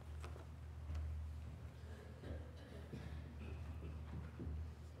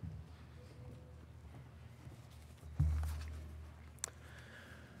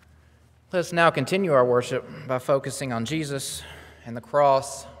 Let us now continue our worship by focusing on Jesus and the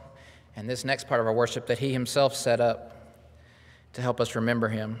cross and this next part of our worship that he himself set up to help us remember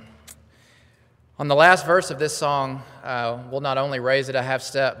him. On the last verse of this song, we'll not only raise it a half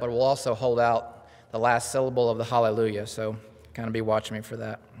step, but we'll also hold out the last syllable of the hallelujah. So kind of be watching me for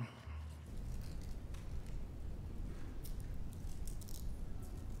that.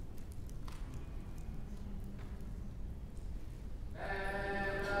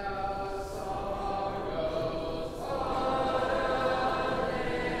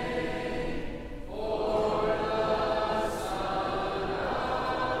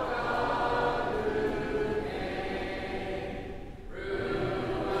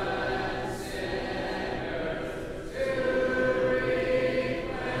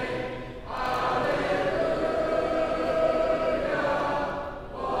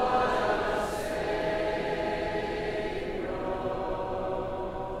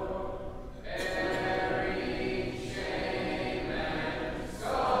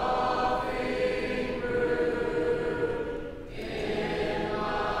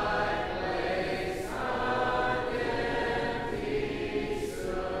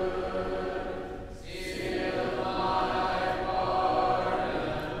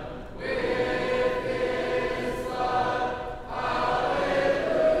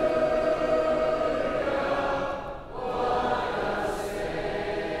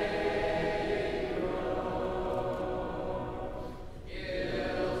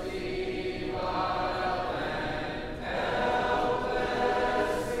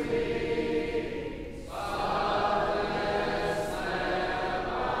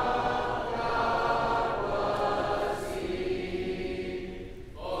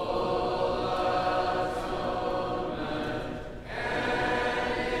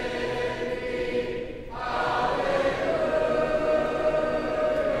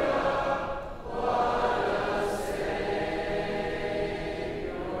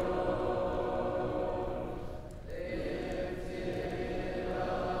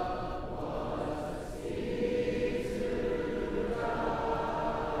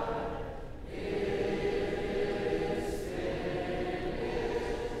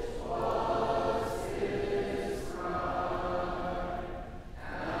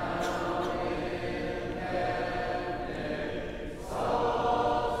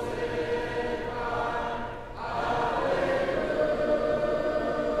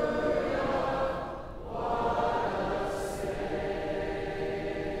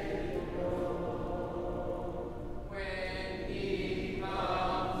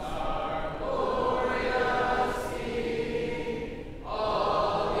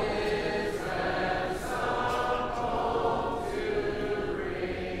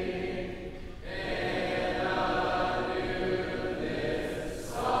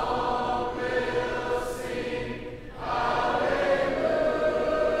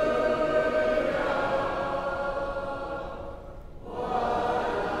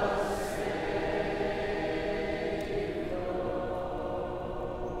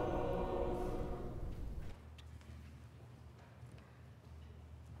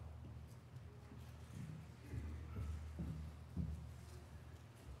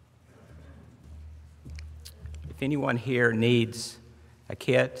 If anyone here needs a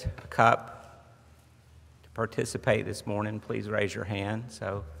kit, a cup to participate this morning, please raise your hand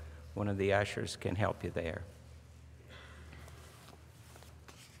so one of the ushers can help you there.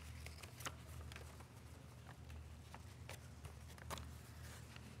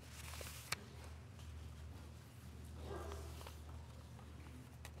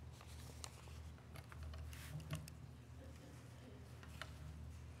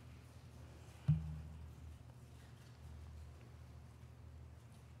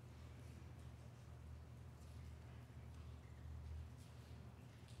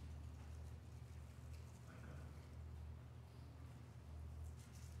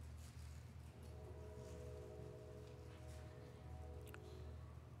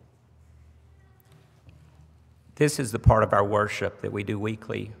 This is the part of our worship that we do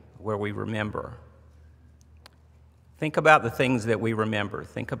weekly where we remember. Think about the things that we remember.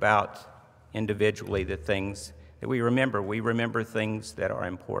 Think about individually the things that we remember. We remember things that are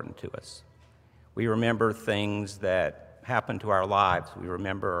important to us. We remember things that happen to our lives. We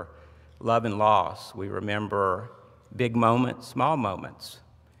remember love and loss. We remember big moments, small moments.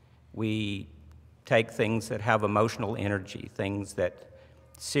 We take things that have emotional energy, things that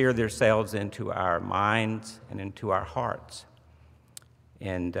sear themselves into our minds and into our hearts.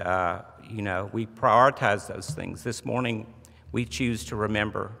 And, we prioritize those things. This morning, we choose to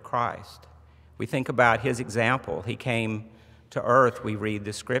remember Christ. We think about his example. He came to earth, we read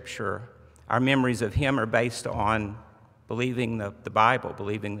the scripture. Our memories of him are based on believing the Bible,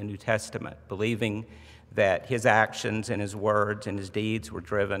 believing the New Testament, believing that his actions and his words and his deeds were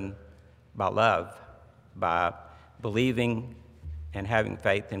driven by love, by believing and having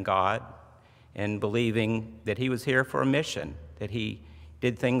faith in God, and believing that he was here for a mission, that he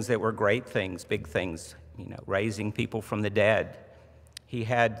did things that were great things, big things, raising people from the dead. He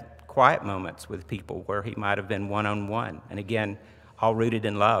had quiet moments with people where he might have been one-on-one, and again, all rooted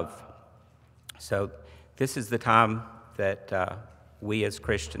in love. So this is the time that we as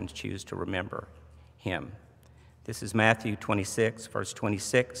Christians choose to remember him. This is Matthew 26, verse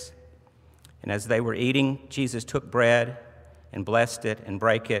 26. And as they were eating, Jesus took bread and blessed it and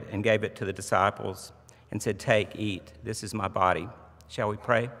brake it and gave it to the disciples and said, "Take, eat, this is my body." Shall we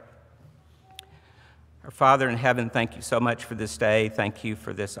pray? Our Father in heaven, thank you so much for this day. Thank you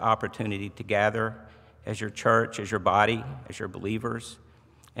for this opportunity to gather as your church, as your body, as your believers,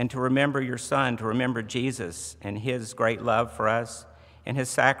 and to remember your Son, to remember Jesus and his great love for us and his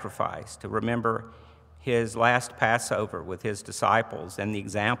sacrifice, to remember his last Passover with his disciples and the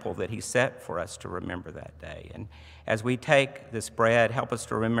example that he set for us to remember that day. And as we take this bread, help us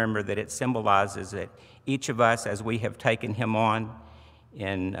to remember that it symbolizes that each of us, as we have taken him on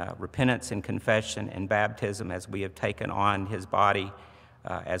in repentance and confession and baptism, as we have taken on his body,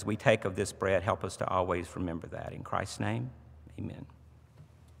 as we take of this bread, help us to always remember that. In Christ's name, amen.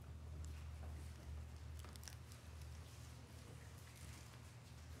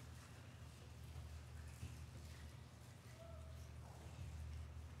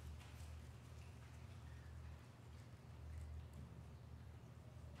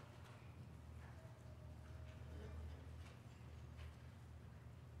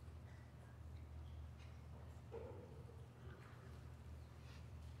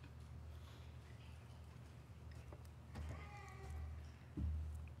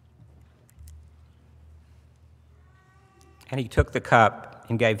 And he took the cup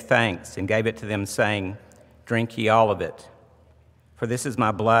and gave thanks and gave it to them, saying, "Drink ye all of it. For this is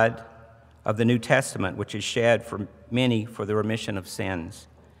my blood of the New Testament, which is shed for many for the remission of sins.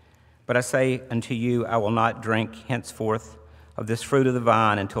 But I say unto you, I will not drink henceforth of this fruit of the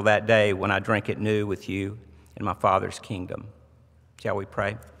vine until that day when I drink it new with you in my Father's kingdom." Shall we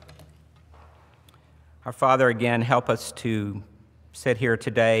pray? Our Father, again, help us to sit here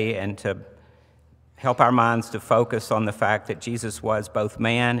today and to help our minds to focus on the fact that Jesus was both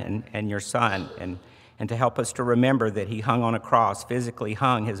man and your Son, and to help us to remember that he hung on a cross, physically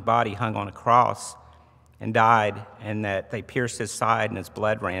hung, his body hung on a cross and died, and that they pierced his side and his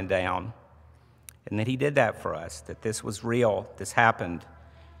blood ran down, and that he did that for us, that this was real, this happened,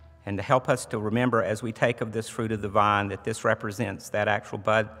 and to help us to remember as we take of this fruit of the vine that this represents that actual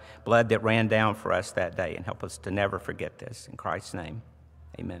blood that ran down for us that day, and help us to never forget this. In Christ's name,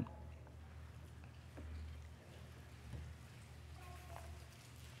 amen.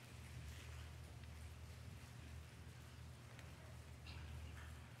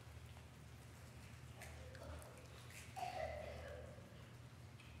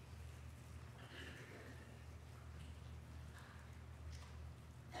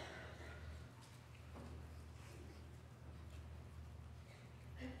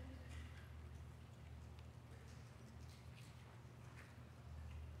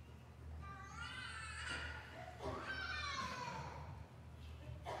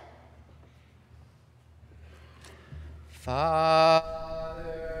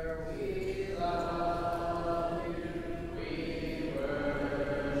 Father, we love you, we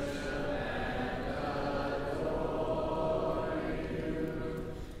worship and adore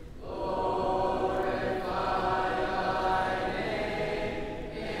you. Glorify thy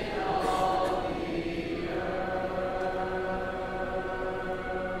name in all the earth.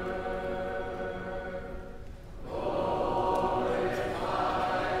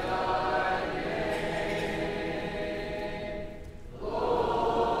 Glorify thy name.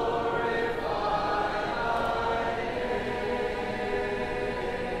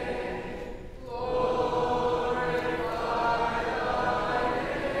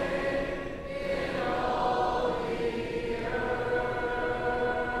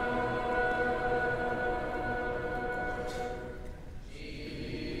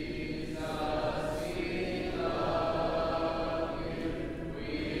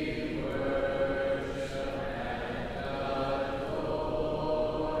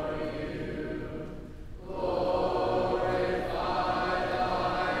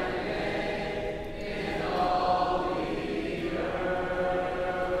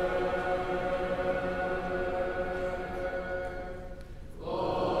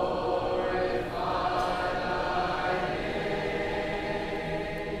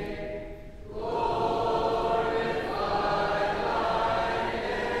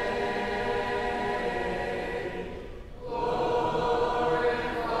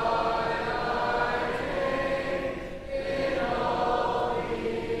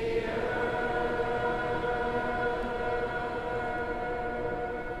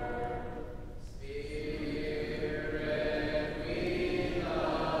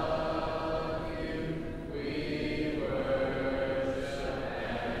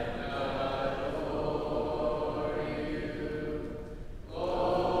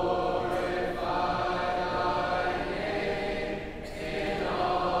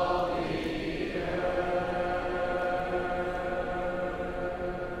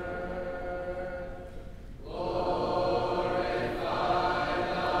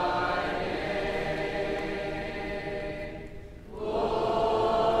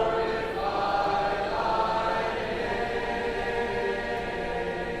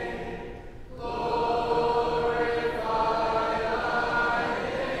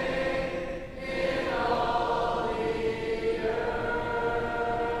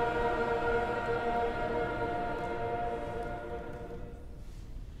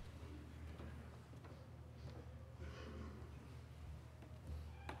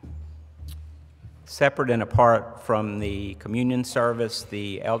 separate and apart from the communion service,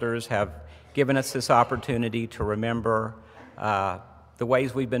 the elders have given us this opportunity to remember the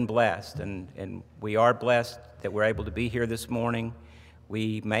ways we've been blessed, and we are blessed that we're able to be here this morning.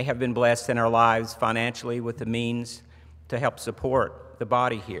 We may have been blessed in our lives financially with the means to help support the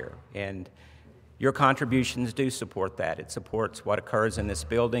body here, and your contributions do support that. It supports what occurs in this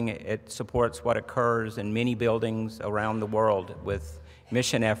building. It supports what occurs in many buildings around the world with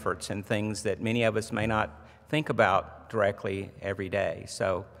mission efforts and things that many of us may not think about directly every day.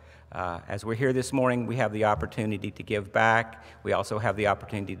 So as we're here this morning, we have the opportunity to give back. We also have the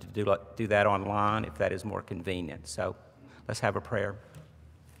opportunity to do that online if that is more convenient. So let's have a prayer.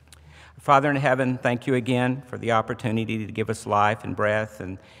 Father in heaven, thank you again for the opportunity to give us life and breath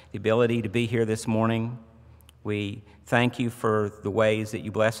and the ability to be here this morning. We thank you for the ways that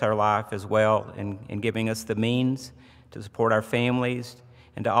you bless our life as well in giving us the means to support our families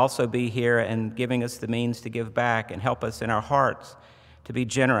and to also be here and giving us the means to give back and help us in our hearts to be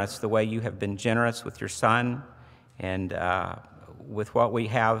generous the way you have been generous with your Son and with what we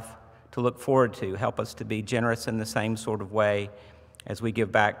have to look forward to. Help us to be generous in the same sort of way as we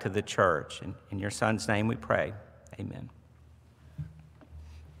give back to the church. In your Son's name we pray. Amen.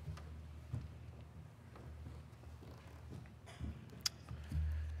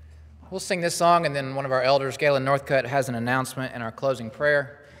 We'll sing this song, and then one of our elders, Galen Northcutt, has an announcement and our closing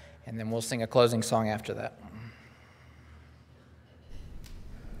prayer, and then we'll sing a closing song after that.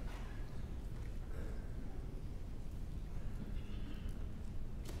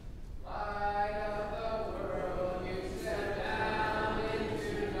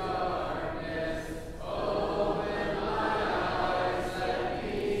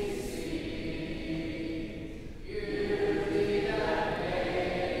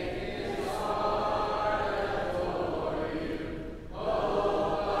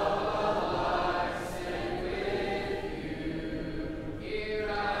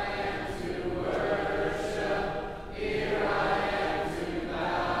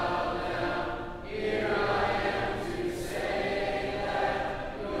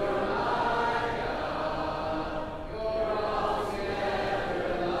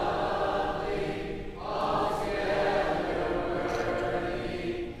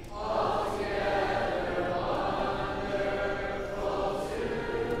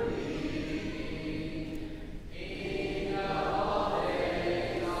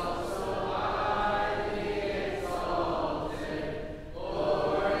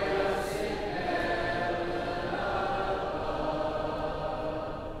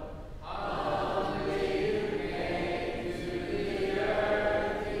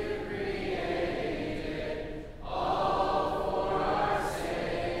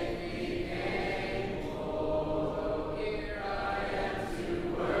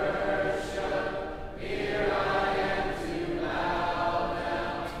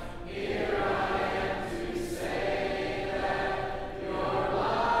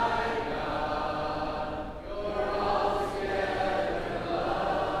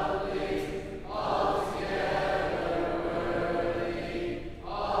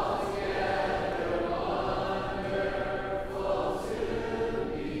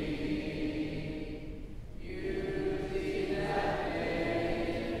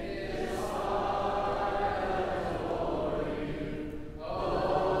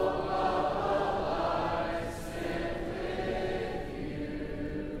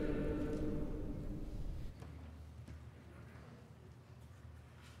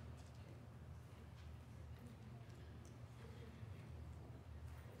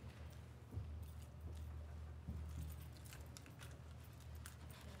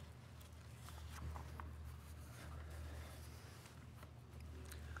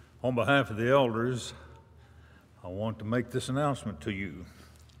 On behalf of the elders, I want to make this announcement to you.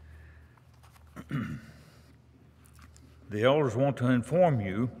 The elders want to inform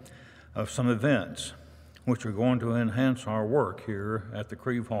you of some events which are going to enhance our work here at the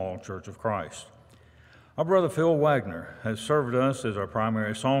Creve Hall Church of Christ. Our brother Phil Wagner has served us as our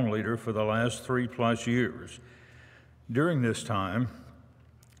primary song leader for the last 3+ years. During this time,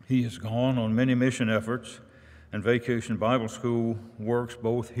 he has gone on many mission efforts and Vacation Bible School works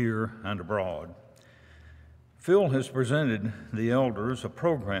both here and abroad. Phil has presented the elders a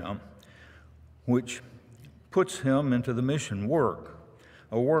program which puts him into the mission work,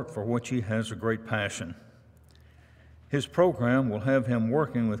 a work for which he has a great passion. His program will have him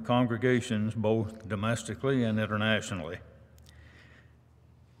working with congregations both domestically and internationally.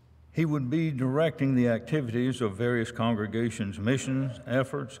 He would be directing the activities of various congregations' missions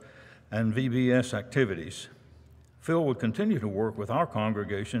efforts and VBS activities. Phil will continue to work with our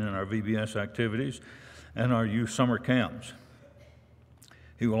congregation in our VBS activities and our youth summer camps.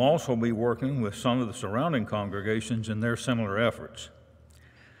 He will also be working with some of the surrounding congregations in their similar efforts.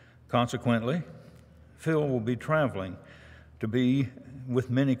 Consequently, Phil will be traveling to be with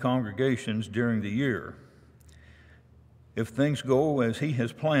many congregations during the year. If things go as he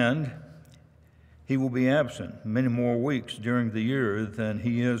has planned, he will be absent many more weeks during the year than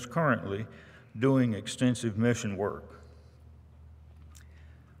he is currently doing extensive mission work.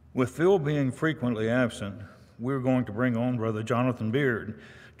 With Phil being frequently absent, we're going to bring on Brother Jonathan Beard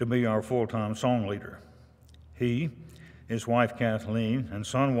to be our full-time song leader. He, his wife Kathleen, and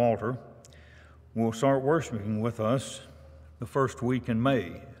son Walter will start worshiping with us the first week in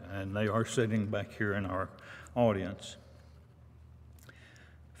May, and they are sitting back here in our audience.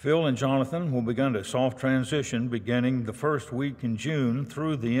 Phil and Jonathan will begin a soft transition beginning the first week in June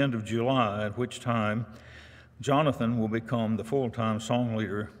through the end of July, at which time Jonathan will become the full-time song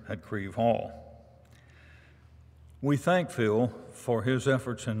leader at Creve Hall. We thank Phil for his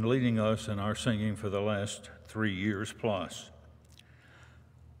efforts in leading us in our singing for the last 3 years plus.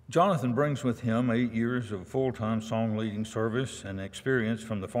 Jonathan brings with him 8 years of full-time song leading service and experience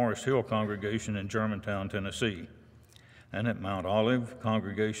from the Forest Hill congregation in Germantown, Tennessee, and at Mount Olive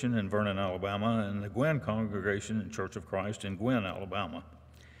congregation in Vernon, Alabama, and the Gwynn congregation in Church of Christ in Gwynn, Alabama.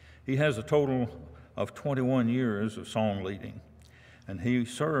 He has a total of 21 years of song leading, and he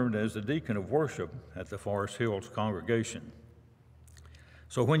served as the deacon of worship at the Forest Hills congregation.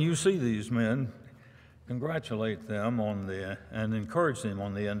 So when you see these men, congratulate them and encourage them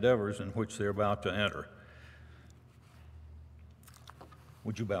on the endeavors in which they're about to enter.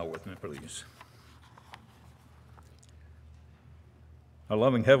 Would you bow with me, please? Our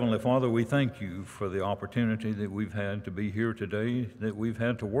loving Heavenly Father, we thank you for the opportunity that we've had to be here today, that we've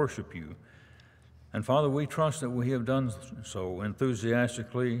had to worship you. And Father, we trust that we have done so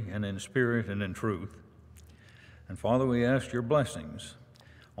enthusiastically and in spirit and in truth. And Father, we ask your blessings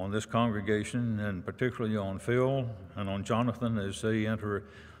on this congregation, and particularly on Phil and on Jonathan as they enter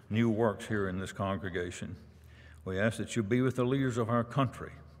new works here in this congregation. We ask that you be with the leaders of our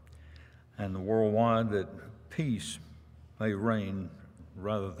country and the worldwide, that peace may reign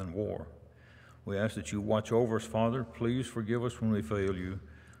rather than war. We ask that you watch over us, Father. Please forgive us when we fail you,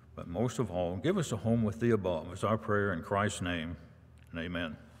 but most of all, give us a home with thee above, is our prayer in Christ's name, and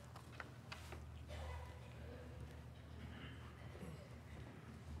amen.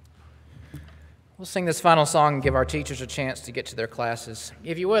 We'll sing this final song and give our teachers a chance to get to their classes.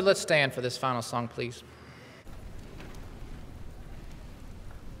 If you would, let's stand for this final song, please.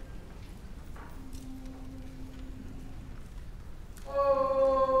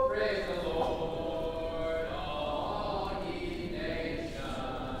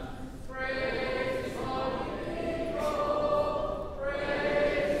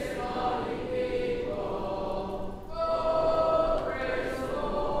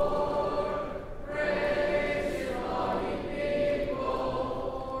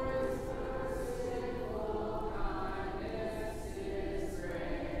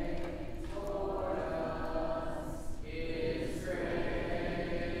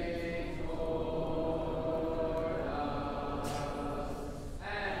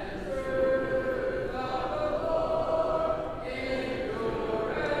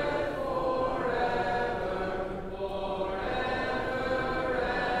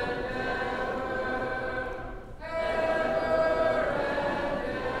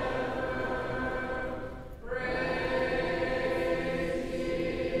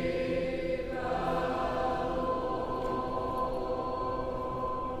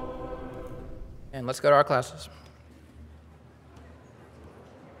 And let's go to our classes.